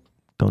 don't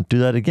do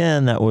that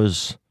again. That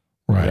was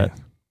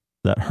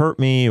that hurt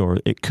me, or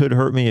it could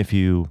hurt me if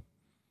you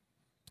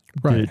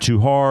did it too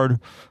hard."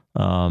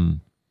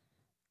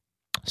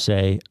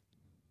 Say,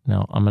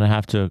 "No, I'm going to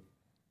have to,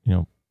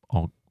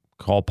 I'll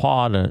call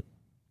Pa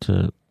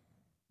to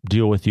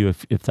deal with you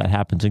if that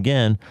happens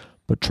again,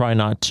 but try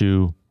not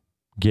to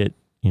get,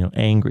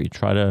 angry.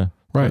 Try to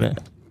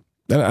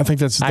And I think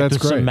that's great.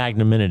 Some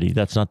magnanimity.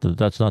 That's not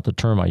the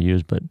term I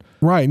use, but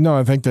right. No,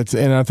 I think that's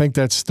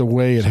the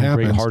way it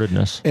happens.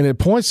 Great-heartedness, and it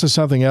points to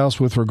something else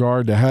with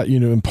regard to how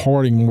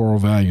imparting moral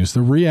values.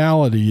 The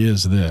reality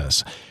is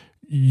this: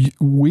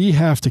 we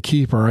have to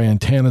keep our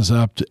antennas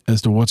up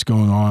as to what's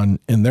going on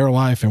in their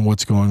life and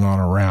what's going on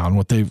around,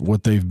 what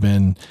they've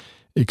been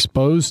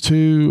exposed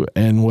to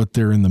and what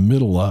they're in the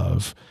middle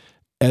of,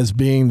 as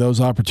being those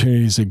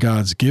opportunities that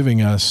God's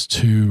giving us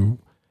to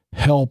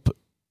help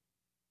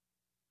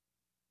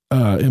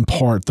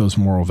impart those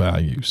moral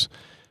values.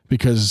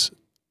 Because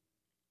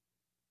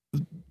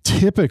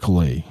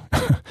typically,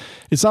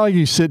 it's not like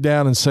you sit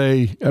down and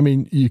say, I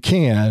mean, you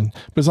can,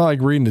 but it's not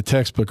like reading the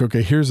textbook.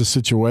 Okay, here's a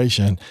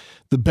situation.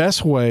 The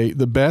best way and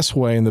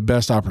the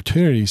best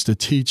opportunities to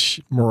teach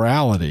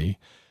morality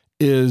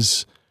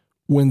is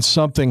when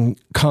something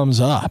comes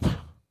up,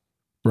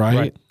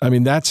 right? I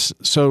mean, that's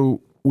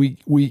so we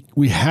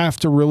have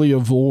to really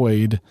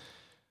avoid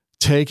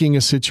taking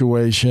a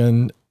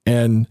situation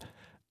and,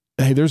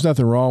 hey, there's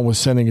nothing wrong with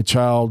sending a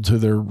child to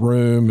their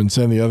room and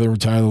sending the other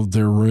child to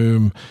their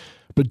room,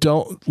 but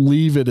don't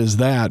leave it as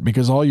that,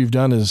 because all you've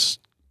done is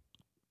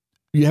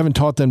you haven't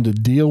taught them to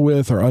deal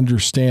with or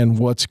understand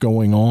what's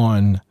going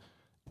on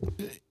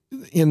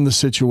in the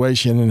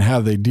situation and how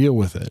they deal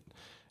with it.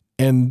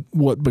 And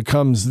what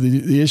becomes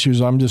the issue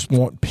is I just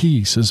want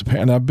peace as a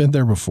parent. And I've been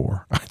there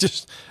before. I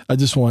just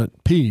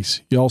want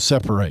peace. Y'all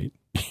separate.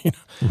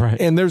 Right.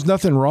 And there's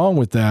nothing wrong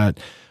with that.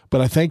 But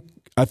I think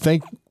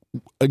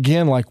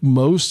again, like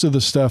most of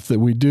the stuff that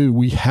we do,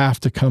 we have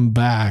to come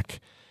back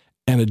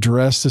and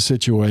address the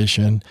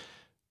situation.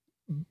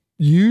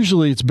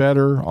 Usually it's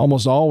better,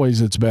 almost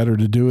always it's better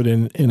to do it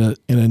in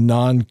a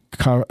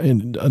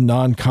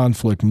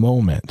non-conflict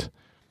moment.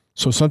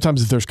 So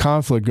sometimes if there's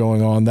conflict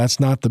going on, that's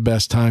not the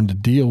best time to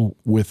deal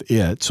with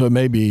it. So it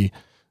may be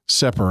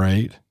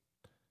separate,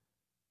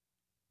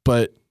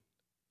 but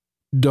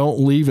don't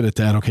leave it at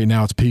that. Okay,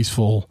 now it's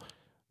peaceful.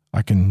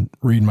 I can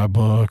read my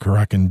book or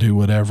I can do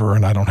whatever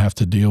and I don't have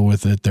to deal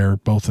with it. They're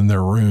both in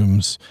their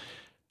rooms.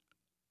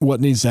 What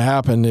needs to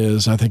happen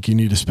is I think you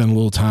need to spend a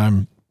little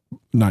time,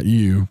 not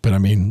you, but I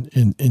mean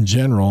in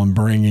general, and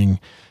bringing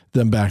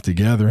them back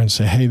together and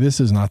say, hey, this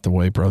is not the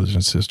way brothers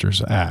and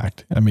sisters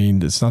act. I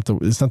mean, it's not the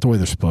way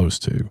they're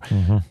supposed to.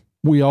 Mm-hmm.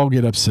 We all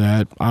get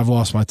upset. I've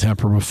lost my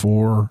temper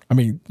before. I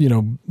mean,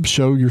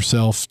 show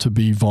yourself to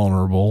be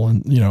vulnerable.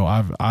 And,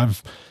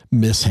 I've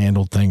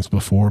mishandled things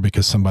before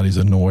because somebody's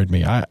annoyed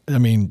me. I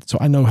mean, so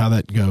I know how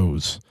that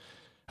goes.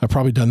 I've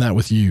probably done that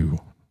with you.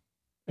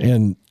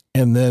 And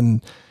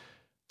then,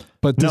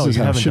 but this is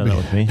how it should be.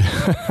 With me.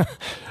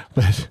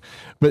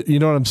 But you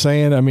know what I'm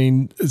saying? I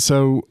mean,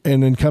 so,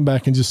 and then come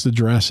back and just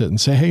address it and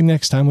say, hey,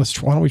 next time, why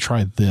don't we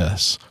try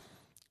this?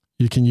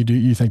 You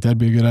think that'd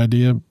be a good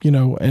idea?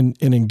 And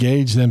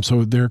engage them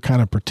so they're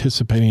kind of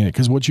participating in it.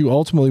 Because what you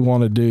ultimately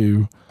want to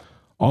do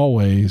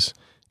always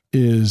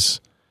is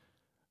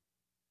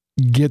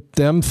get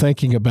them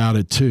thinking about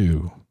it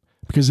too.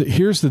 Because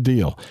here's the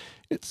deal.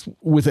 It's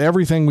with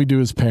everything we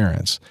do as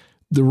parents.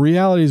 The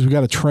reality is we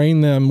got to train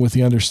them with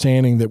the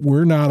understanding that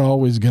we're not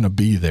always going to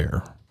be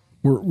there.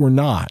 We're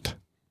not.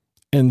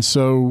 And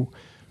so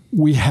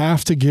we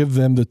have to give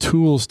them the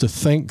tools to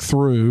think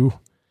through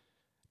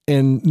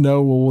and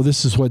know, well,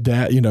 this is what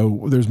dad,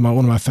 there's one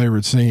of my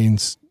favorite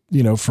scenes,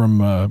 from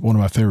one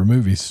of my favorite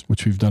movies,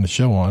 which we've done a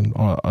show on,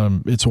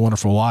 It's a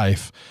Wonderful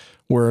Life,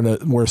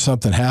 where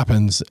something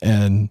happens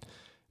and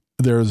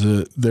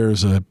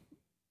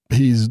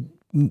he's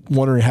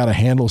wondering how to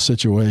handle a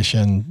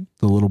situation,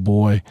 the little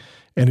boy,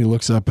 and he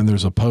looks up and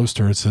there's a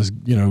poster. It says,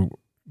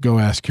 go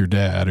ask your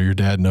dad, or your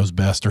dad knows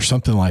best, or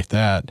something like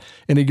that.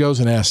 And he goes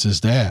and asks his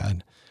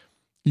dad.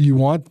 You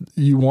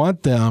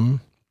want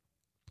them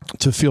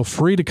to feel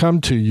free to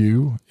come to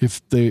you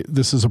if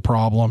this is a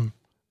problem,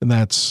 and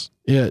that's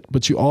it.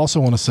 But you also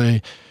want to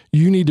say,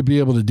 you need to be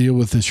able to deal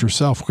with this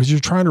yourself, because you're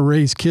trying to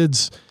raise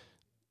kids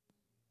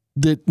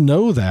that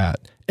know that.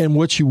 And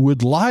what you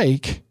would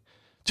like,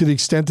 to the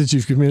extent that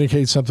you've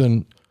communicated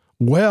something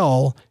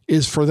well,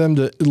 is for them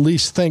to at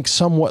least think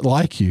somewhat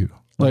like you.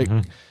 Like,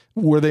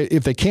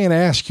 if they can't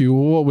ask you,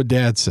 well, what would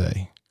Dad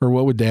say? Or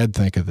what would Dad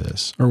think of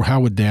this? Or how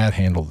would Dad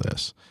handle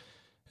this?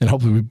 And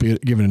hopefully we've been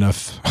given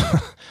enough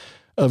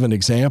of an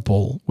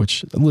example,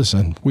 which,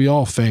 listen, we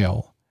all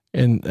fail.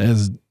 And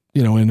as,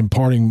 in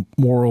imparting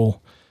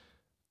moral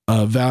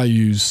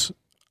values,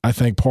 I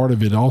think part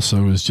of it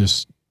also is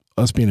just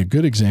us being a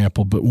good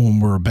example. But when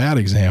we're a bad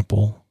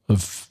example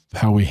of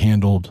how we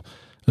handled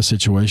a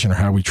situation or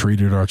how we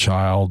treated our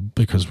child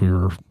because we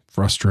were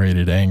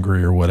frustrated,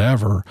 angry, or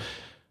whatever,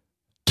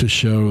 to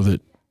show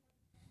that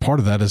part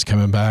of that is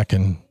coming back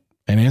and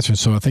answering.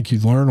 So I think they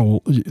learn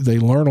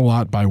a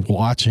lot by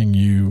watching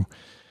you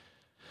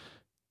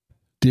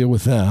deal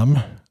with them,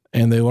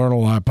 and they learn a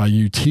lot by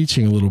you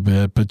teaching a little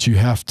bit, but you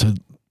have to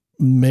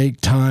make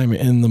time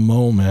in the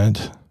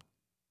moment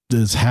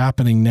that's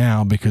happening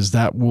now, because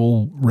that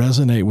will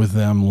resonate with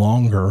them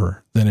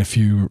longer than if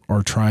you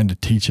are trying to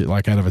teach it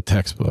like out of a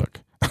textbook,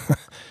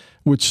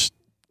 which,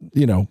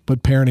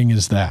 but parenting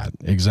is that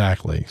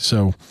exactly.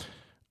 So,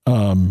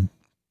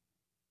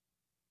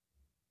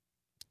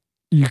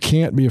 you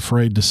can't be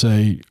afraid to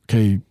say,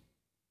 okay,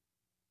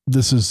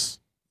 this is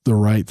the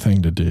right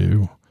thing to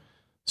do,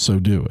 so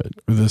do it.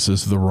 Or this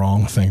is the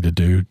wrong thing to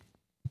do,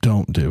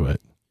 don't do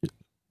it.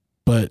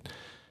 But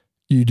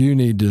you do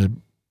need to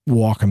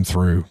walk them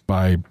through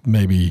by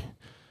maybe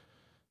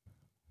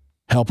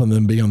helping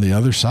them be on the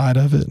other side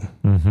of it.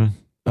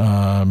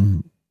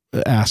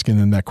 Asking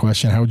them that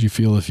question, how would you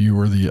feel if you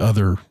were the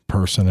other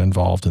person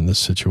involved in this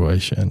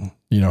situation?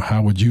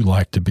 How would you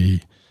like to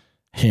be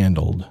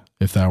handled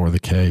if that were the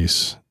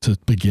case, to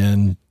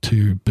begin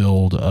to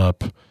build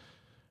up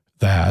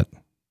that,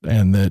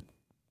 and that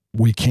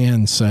we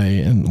can say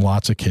in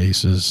lots of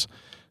cases,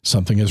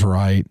 something is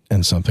right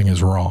and something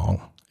is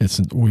wrong. I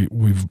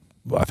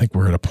think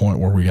we're at a point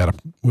where we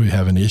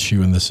have an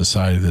issue in this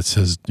society that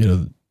says,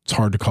 it's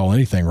hard to call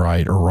anything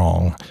right or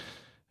wrong.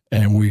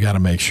 And we got to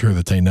make sure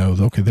that they know,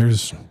 okay,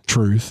 there's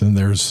truth and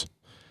there's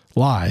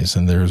lies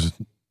and there's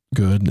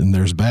good and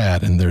there's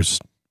bad and there's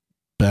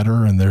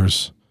better and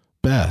there's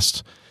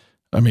best.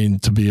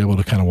 To be able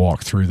to kind of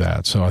walk through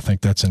that. So I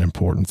think that's an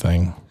important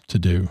thing to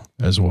do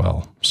as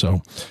well.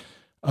 So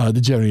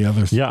did you have any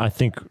other? Yeah, I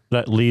think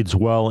that leads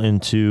well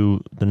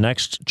into the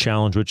next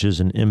challenge, which is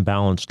an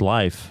imbalanced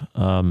life.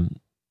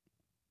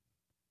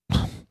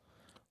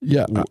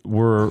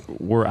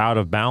 We're out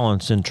of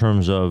balance in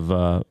terms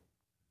of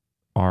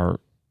our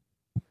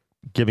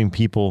giving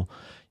people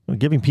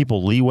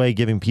leeway,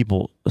 giving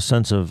people a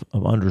sense of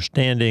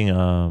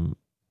understanding,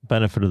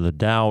 benefit of the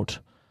doubt,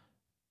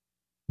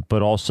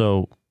 but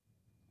also,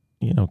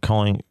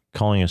 calling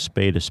a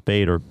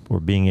spade, or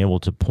being able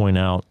to point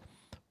out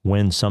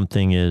when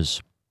something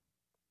is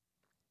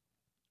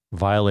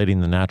violating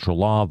the natural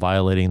law,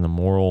 violating the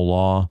moral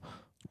law.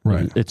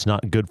 Right. It's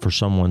not good for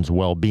someone's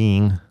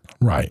well-being.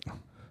 Right.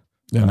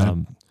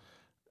 But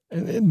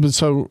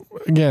so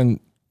again,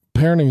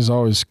 parenting is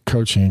always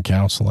coaching and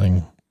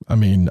counseling.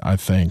 I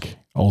think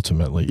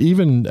ultimately,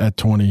 even at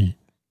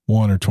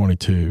 21 or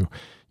 22,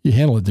 you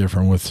handle it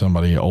different with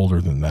somebody older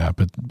than that,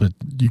 but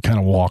you kind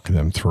of walk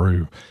them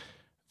through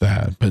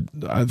that. But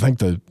I think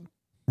that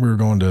we're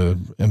going to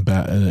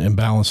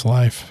imbalance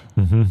life.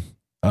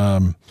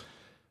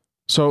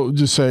 So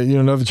just say,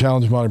 another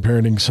challenge modern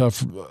parenting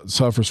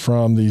suffers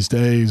from these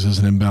days is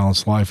an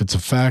imbalanced life. It's a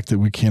fact that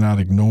we cannot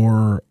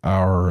ignore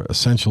our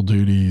essential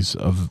duties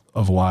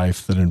of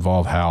life that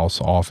involve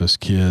house, office,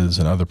 kids,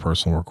 and other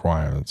personal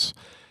requirements.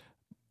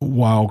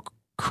 While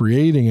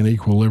creating an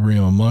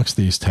equilibrium amongst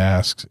these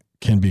tasks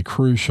can be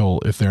crucial,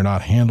 if they're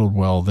not handled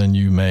well, then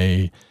you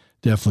may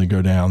definitely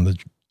go down the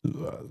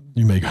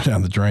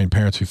drain.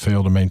 Parents who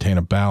fail to maintain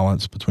a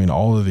balance between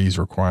all of these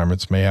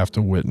requirements may have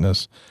to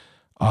witness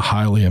a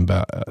highly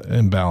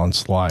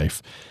imbalanced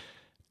life.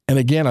 And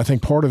again, I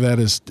think part of that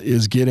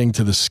is getting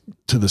to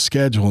the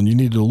schedule, and you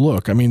need to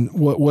look.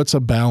 What's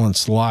a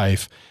balanced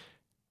life?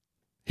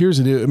 Here's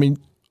the deal.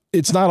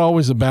 It's not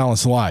always a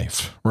balanced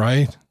life,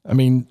 right?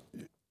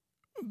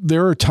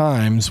 There are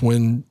times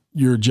when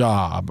your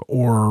job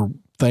or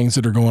things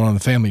that are going on in the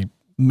family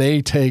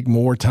may take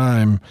more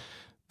time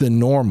than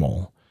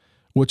normal.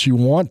 What you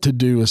want to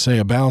do is say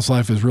a balanced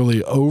life is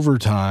really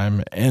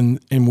overtime, and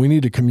we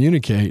need to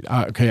communicate,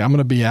 okay, I'm going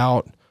to be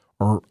out,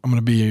 or I'm going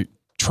to be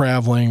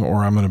traveling,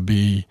 or I'm going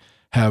to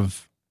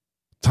have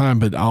time,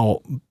 but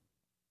I'll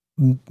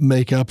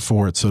make up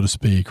for it, so to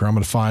speak, or I'm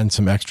going to find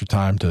some extra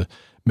time to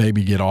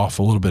maybe get off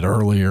a little bit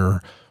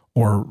earlier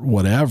or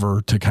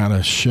whatever, to kind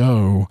of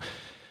show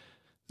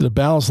that a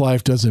balanced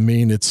life doesn't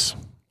mean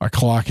I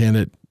clock in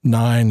at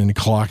 9 and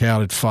clock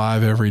out at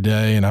 5 every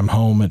day, and I'm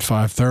home at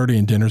 5:30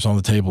 and dinner's on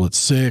the table at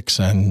 6.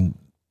 And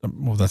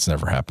that's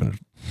never happened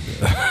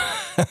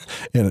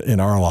in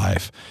our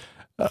life.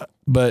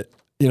 But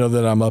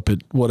that I'm up at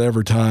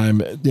whatever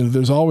time.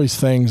 There's always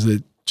things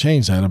that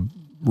change that. A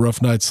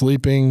rough night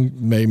sleeping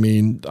may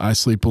mean I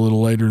sleep a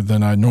little later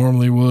than I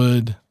normally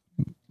would,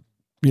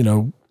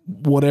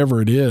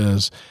 whatever it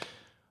is.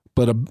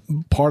 But a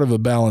part of a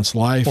balanced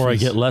life. Or I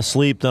get less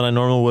sleep than I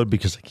normally would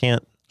because I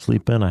can't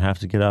sleep in. I have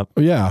to get up.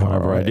 Yeah.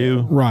 Whenever I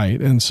do. Right.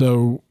 And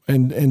so,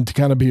 and to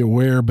kind of be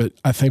aware, but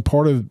I think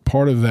part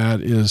of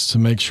that is to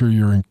make sure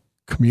you're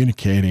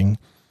communicating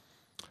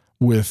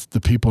with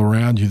the people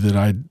around you that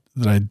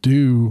I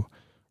do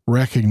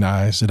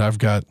recognize that I've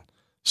got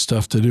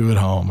stuff to do at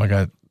home. I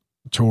got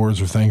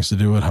chores or things to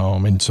do at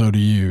home, and so do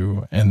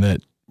you. And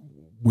that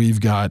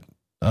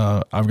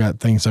I've got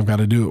things I've got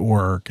to do at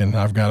work, and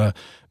I've got to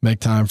make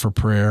time for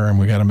prayer, and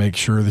we got to make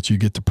sure that you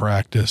get to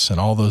practice and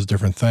all those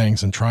different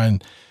things. And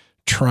trying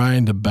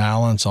to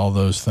balance all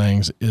those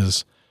things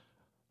is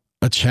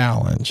a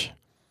challenge.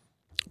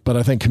 But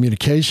I think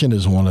communication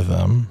is one of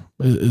them,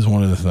 is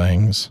one of the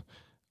things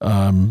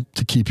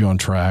to keep you on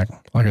track.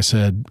 Like I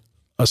said,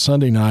 a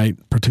Sunday night,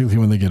 particularly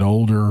when they get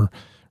older,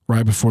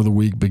 right before the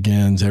week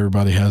begins,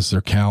 everybody has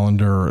their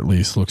calendar, or at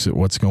least looks at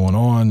what's going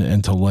on,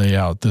 and to lay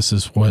out, these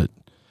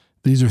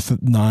are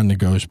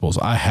non-negotiables.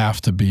 I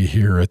have to be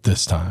here at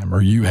this time,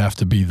 or you have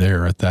to be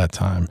there at that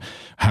time.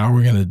 How are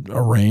we going to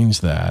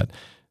arrange that?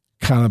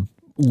 Kind of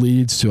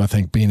leads to, I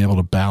think, being able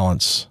to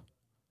balance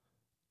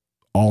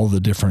all the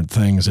different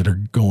things that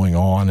are going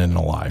on in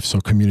a life. So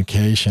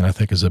communication, I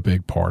think, is a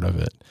big part of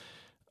it.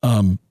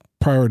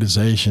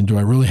 Prioritization. Do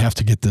I really have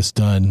to get this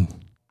done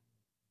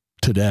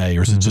today,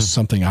 or is it just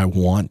something I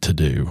want to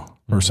do,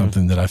 or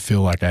something that I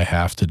feel like I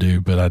have to do,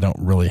 but I don't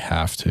really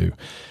have to?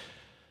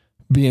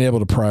 Being able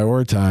to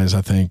prioritize,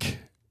 I think,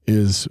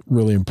 is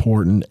really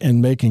important,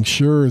 and making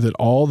sure that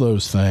all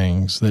those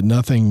things, that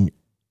nothing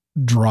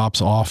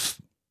drops off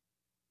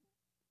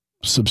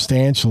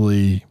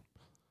substantially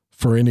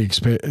for any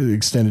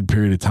extended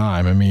period of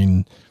time. I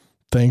mean,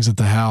 things at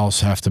the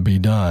house have to be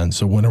done.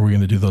 So when are we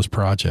going to do those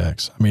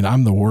projects? I mean,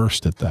 I'm the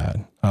worst at that.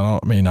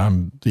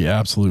 I'm the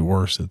absolute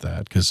worst at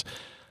that, because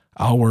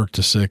I'll work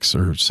to 6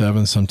 or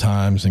 7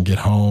 sometimes and get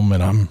home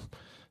and I'm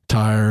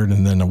tired,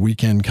 and then a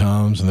weekend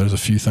comes and there's a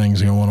few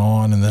things going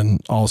on, and then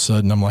all of a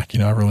sudden I'm like,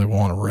 I really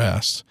want to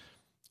rest.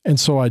 And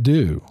so I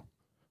do,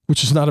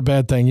 which is not a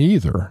bad thing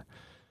either,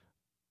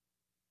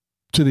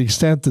 to the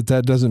extent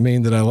that doesn't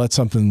mean that I let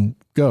something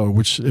go,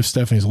 which if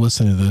Stephanie's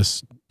listening to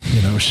this,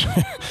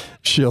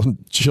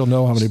 she'll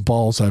know how many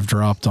balls I've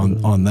dropped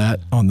on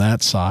that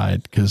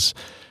side.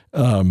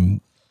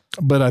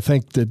 But I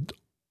think that,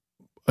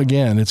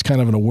 again, it's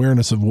kind of an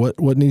awareness of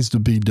what needs to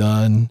be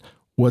done.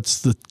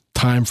 What's the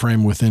time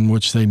frame within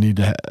which it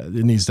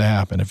needs to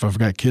happen? If I've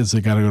got kids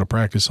that got to go to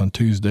practice on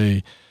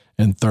Tuesday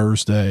and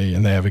Thursday,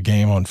 and they have a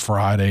game on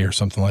Friday or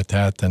something like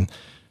that, then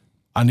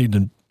I need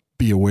to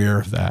be aware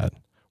of that.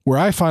 Where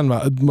I find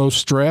my most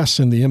stress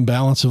in the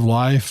imbalance of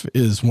life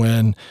is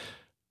when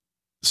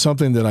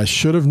something that I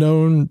should have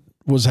known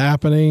was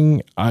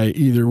happening, I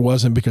either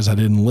wasn't because I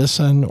didn't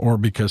listen, or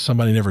because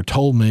somebody never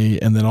told me,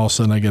 and then all of a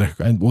sudden I get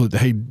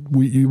hey,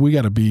 we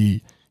got to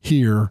be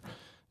here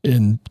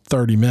in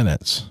 30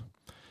 minutes.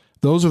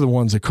 Those are the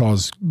ones that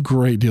cause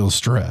great deal of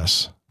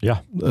stress. Yeah.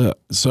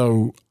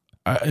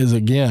 I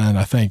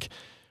think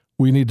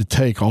we need to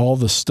take all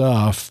the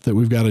stuff that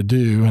we've got to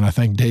do, and I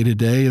think day to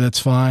day, that's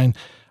fine.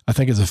 I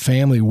think as a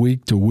family,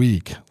 week to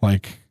week,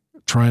 like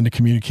trying to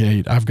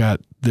communicate, I've got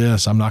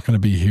this, I'm not going to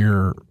be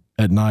here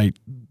at night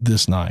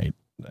this night.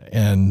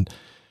 And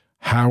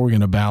how are we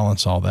going to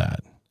balance all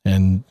that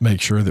and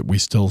make sure that we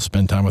still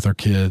spend time with our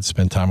kids,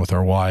 spend time with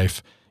our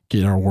wife,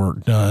 get our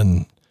work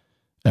done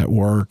at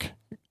work,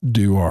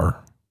 do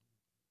our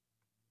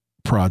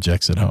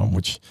projects at home,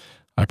 which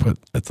I put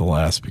at the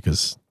last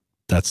because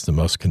that's the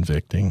most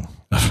convicting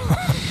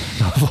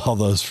of all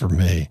those for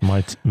me.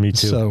 Me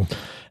too. So,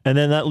 and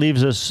then that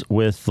leaves us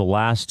with the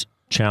last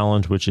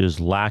challenge, which is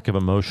lack of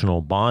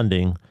emotional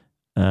bonding.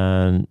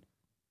 And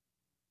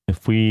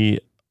if we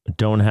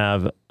don't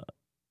have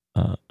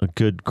a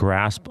good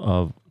grasp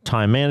of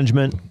time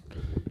management,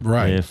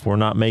 right? If we're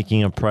not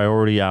making a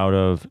priority out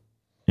of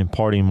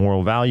imparting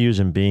moral values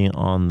and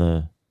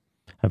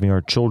having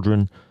our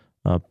children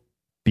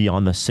be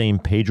on the same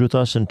page with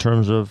us in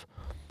terms of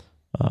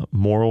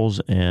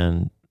morals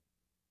and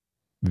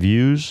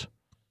views,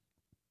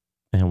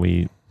 and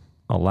we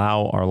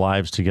allow our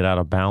lives to get out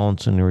of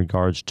balance in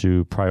regards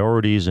to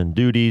priorities and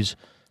duties,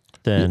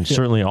 then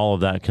certainly all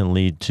of that can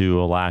lead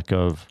to a lack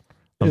of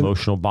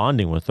emotional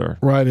bonding with our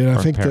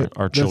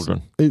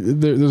children.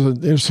 There's an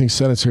interesting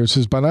sentence here. It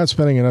says, by not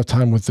spending enough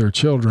time with their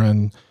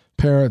children,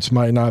 parents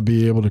might not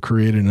be able to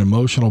create an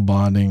emotional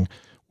bonding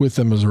with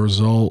them as a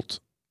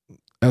result.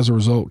 As a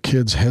result,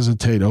 kids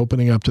hesitate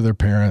opening up to their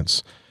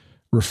parents,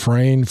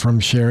 refrain from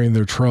sharing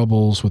their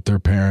troubles with their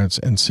parents,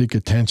 and seek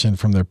attention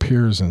from their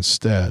peers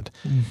instead.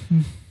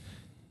 Mm-hmm.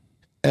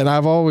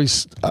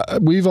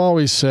 And we've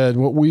always said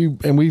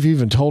we've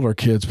even told our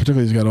kids,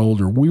 particularly as they got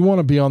older, we want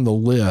to be on the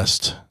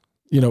list.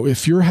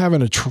 If you're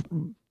having a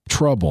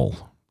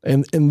trouble,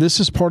 and this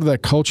is part of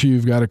that culture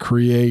you've got to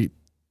create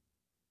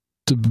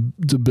to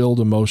build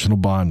emotional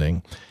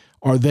bonding?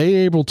 Are they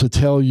able to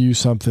tell you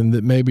something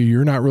that maybe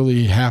you're not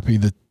really happy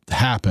that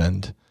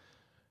happened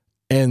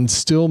and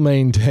still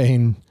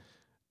maintain,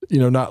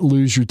 not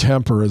lose your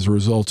temper as a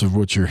result of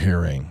what you're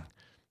hearing,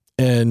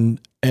 and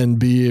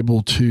be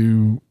able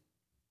to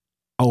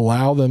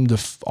allow them to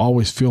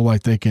always feel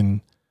like they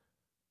can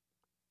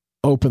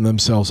open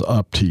themselves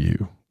up to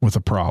you with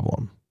a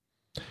problem?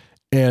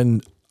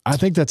 And I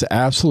think that's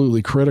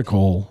absolutely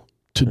critical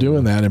to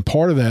doing that. And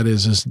part of that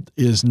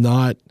is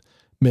not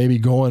maybe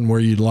going where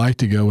you'd like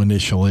to go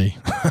initially.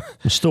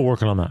 I'm still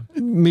working on that.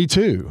 Me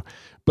too.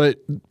 But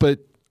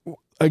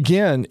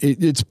again,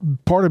 it's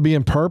part of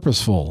being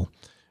purposeful.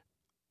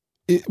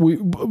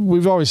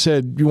 We've always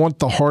said you want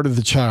the heart of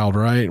the child,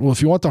 right? Well,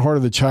 if you want the heart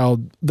of the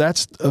child,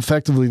 that's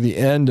effectively the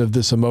end of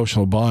this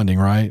emotional bonding,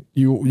 right?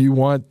 You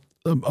want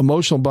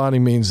emotional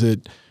bonding means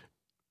that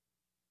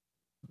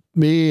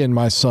me and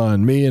my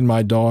son, me and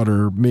my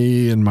daughter,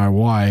 me and my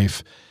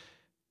wife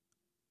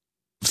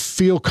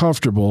feel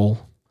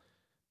comfortable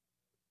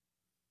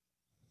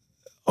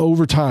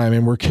over time,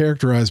 and we're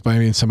characterized by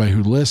being somebody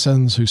who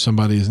listens, who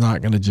somebody is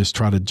not going to just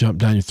try to jump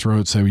down your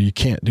throat, say, well, you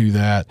can't do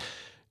that,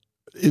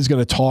 is going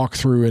to talk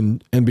through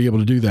and be able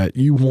to do that.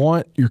 You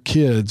want your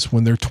kids,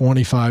 when they're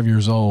 25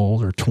 years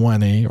old or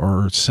 20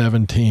 or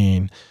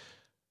 17,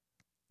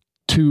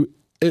 to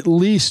at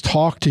least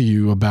talk to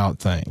you about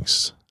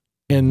things.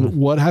 And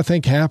what I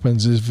think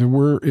happens is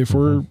if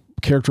we're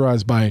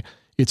characterized by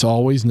it's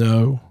always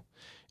no,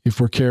 if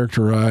we're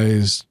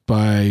characterized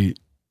by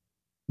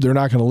they're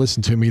not going to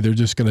listen to me, they're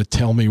just going to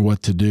tell me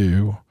what to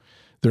do,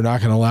 they're not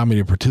going to allow me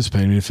to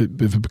participate. And if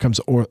it becomes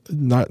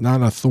not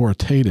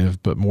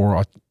authoritative, but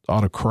more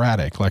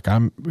autocratic, like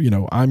I'm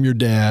your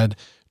dad,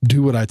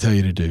 do what I tell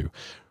you to do,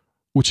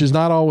 which is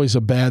not always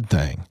a bad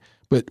thing.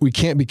 But we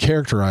can't be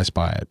characterized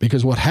by it,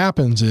 because what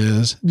happens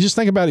is, just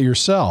think about it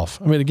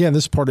yourself. I mean, again,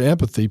 this is part of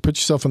empathy. Put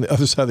yourself on the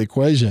other side of the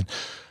equation.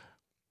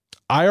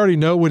 I already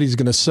know what he's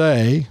going to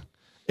say,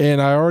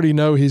 and I already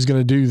know he's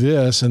going to do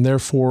this, and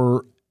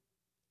therefore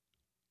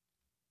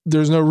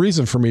there's no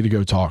reason for me to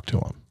go talk to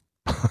him.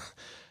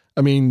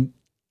 I mean,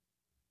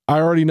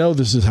 I already know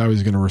this is how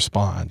he's going to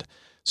respond.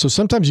 So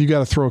sometimes you got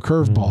to throw a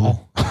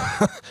curveball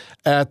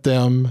at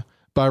them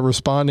by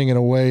responding in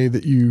a way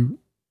that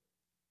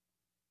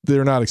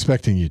they're not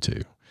expecting you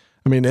to.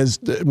 I mean, as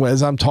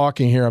I'm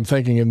talking here, I'm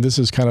thinking, and this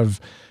is kind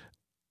of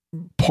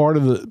part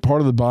of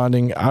the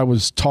bonding. I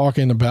was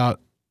talking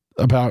about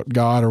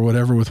God or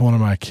whatever with one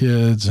of my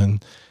kids,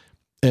 and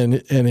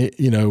it,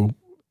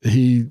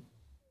 he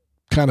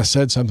kind of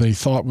said something he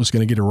thought was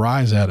going to get a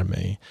rise out of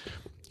me.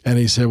 And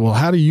he said, well,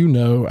 how do you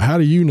know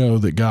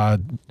that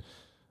God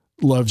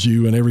loves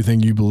you and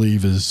everything you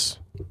believe is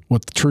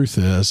what the truth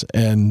is?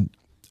 And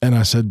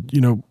I said,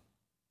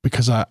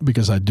 because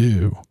I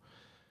do.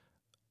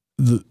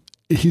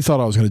 He thought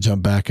I was going to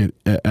jump back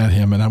at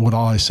him. And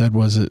all I said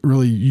was that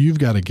really, you've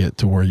got to get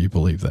to where you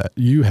believe that.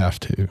 You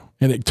have to.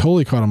 And it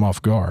totally caught him off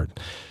guard.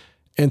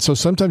 And so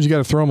sometimes you got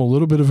to throw them a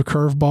little bit of a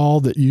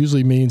curveball that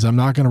usually means I'm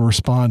not going to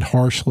respond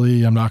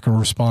harshly. I'm not going to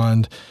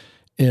respond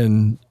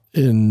in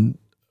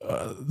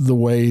the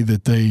way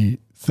that they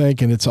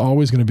think. And it's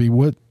always going to be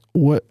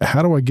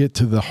how do I get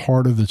to the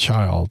heart of the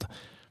child?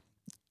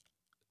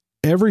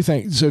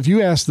 Everything. So if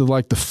you ask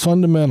the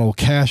fundamental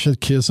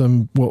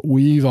catechism, what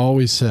we've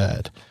always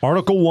said,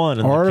 Article 1,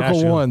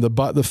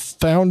 the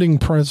founding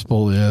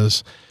principle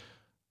is,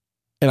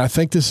 and I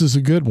think this is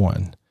a good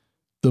one,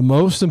 the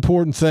most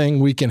important thing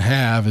we can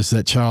have is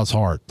that child's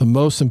heart. The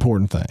most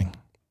important thing,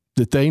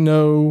 that they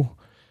know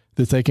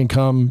that they can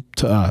come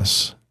to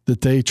us,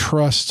 that they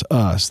trust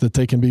us, that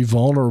they can be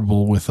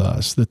vulnerable with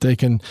us, that they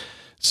can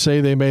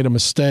say they made a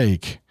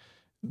mistake,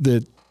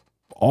 that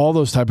all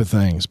those type of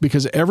things,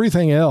 because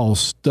everything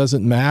else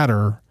doesn't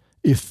matter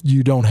if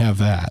you don't have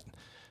that.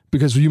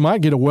 Because you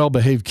might get a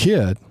well-behaved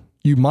kid.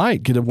 You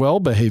might get a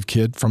well-behaved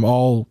kid from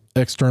all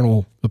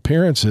external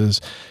appearances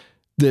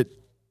that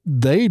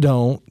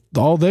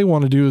all they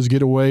want to do is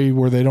get away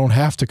where they don't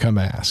have to come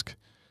ask.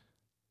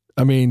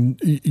 I mean,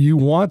 you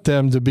want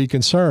them to be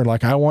concerned.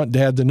 Like, I want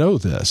dad to know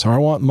this, or I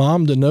want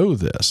mom to know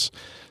this.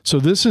 So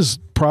this is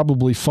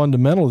probably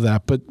fundamental to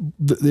that, but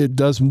it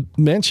does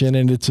mention,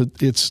 and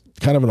it's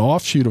kind of an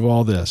offshoot of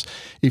all this.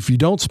 If you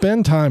don't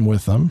spend time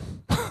with them,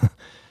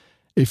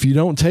 if you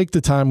don't take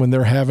the time when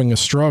they're having a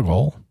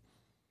struggle,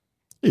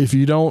 if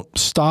you don't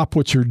stop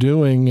what you're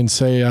doing and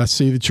say, I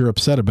see that you're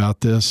upset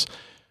about this,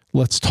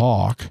 let's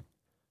talk.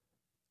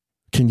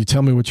 Can you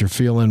tell me what you're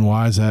feeling?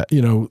 Why is that?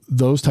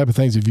 Those type of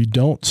things. If you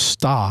don't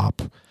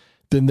stop,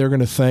 then they're going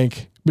to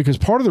think, because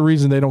part of the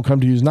reason they don't come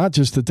to you is not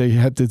just that they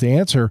had the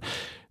answer.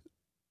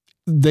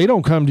 They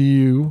don't come to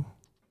you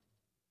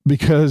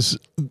because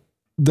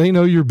they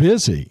know you're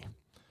busy.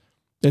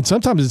 And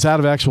sometimes it's out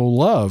of actual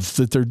love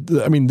that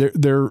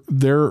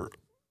their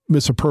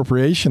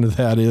misappropriation of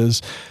that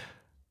is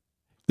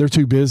they're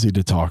too busy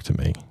to talk to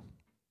me.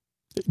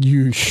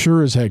 You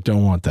sure as heck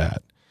don't want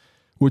that,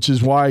 which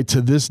is why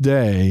to this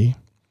day,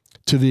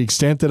 to the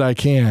extent that I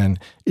can,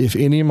 if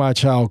any of my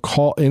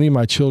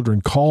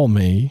children call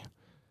me,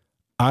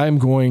 I'm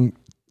going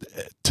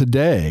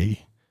to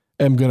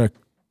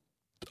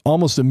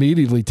almost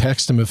immediately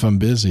text them if I'm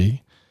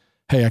busy.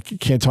 Hey, I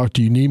can't talk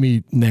to you. Need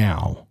me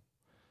now.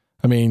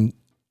 I mean,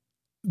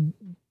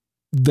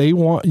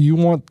 you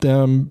want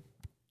them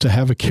to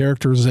have a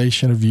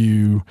characterization of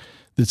you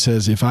that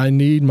says, if I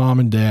need mom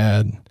and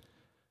dad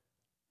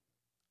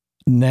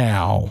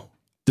now,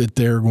 that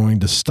they're going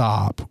to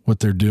stop what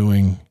they're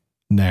doing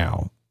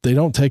now. They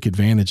don't take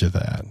advantage of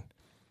that.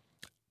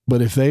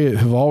 But if they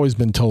have always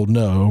been told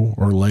no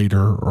or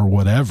later or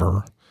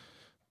whatever,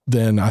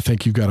 then I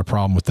think you've got a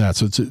problem with that.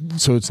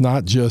 So it's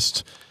not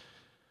just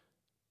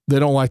they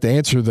don't like the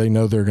answer they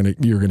know you're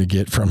going to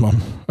get from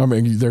them. I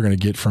mean, they're going to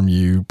get from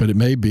you, but it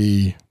may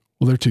be,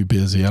 well, they're too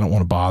busy. I don't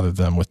want to bother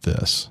them with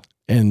this.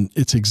 And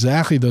it's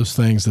exactly those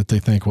things that they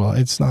think, well,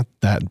 it's not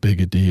that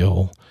big a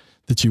deal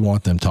that you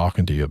want them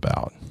talking to you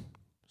about.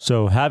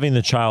 So having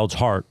the child's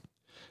heart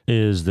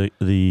is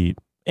the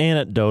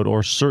antidote,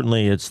 or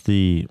certainly it's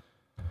the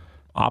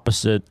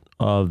opposite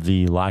of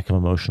the lack of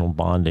emotional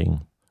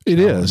bonding. It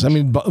is. I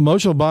mean,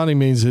 emotional bonding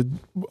means that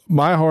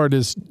my heart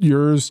is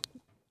yours,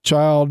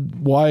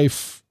 child,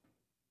 wife,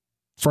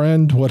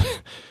 friend,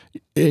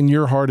 and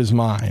your heart is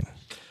mine.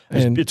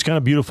 And it's kind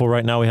of beautiful.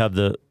 Right now we have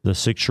the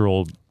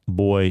 6-year-old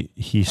boy.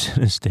 He's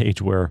in a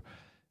stage where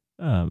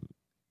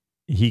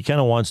he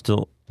kind of wants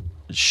to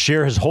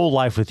share his whole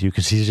life with you,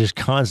 because he's just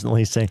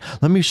constantly saying,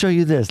 let me show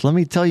you this. Let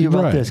me tell you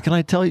about this. Can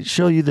I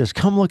show you this?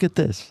 Come look at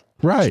this.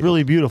 Right. It's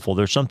really beautiful.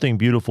 There's something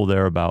beautiful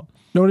there about.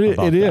 No,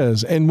 it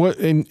is.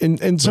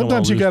 And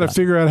sometimes you got to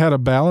figure out how to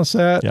balance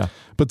that. Yeah.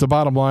 But the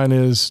bottom line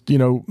is,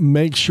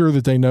 make sure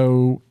that they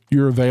know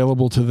you're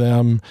available to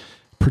them,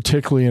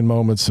 particularly in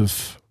moments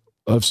of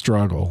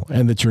struggle,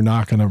 and that you're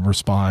not going to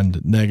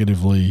respond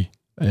negatively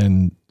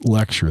and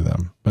lecture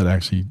them, but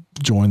actually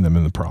join them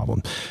in the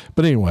problem.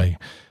 But anyway,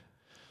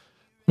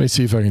 let me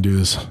see if I can do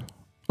this.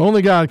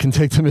 Only God can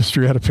take the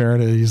mystery out of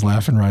parenthood. He's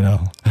laughing right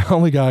now.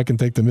 Only God can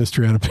take the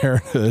mystery out of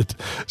parenthood.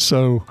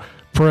 So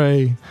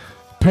pray,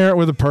 parent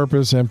with a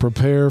purpose, and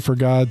prepare for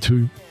God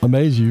to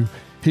amaze you.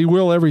 He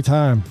will every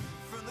time.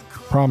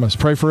 Promise.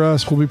 Pray for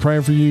us. We'll be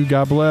praying for you.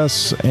 God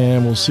bless,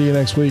 and we'll see you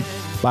next week.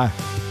 Bye.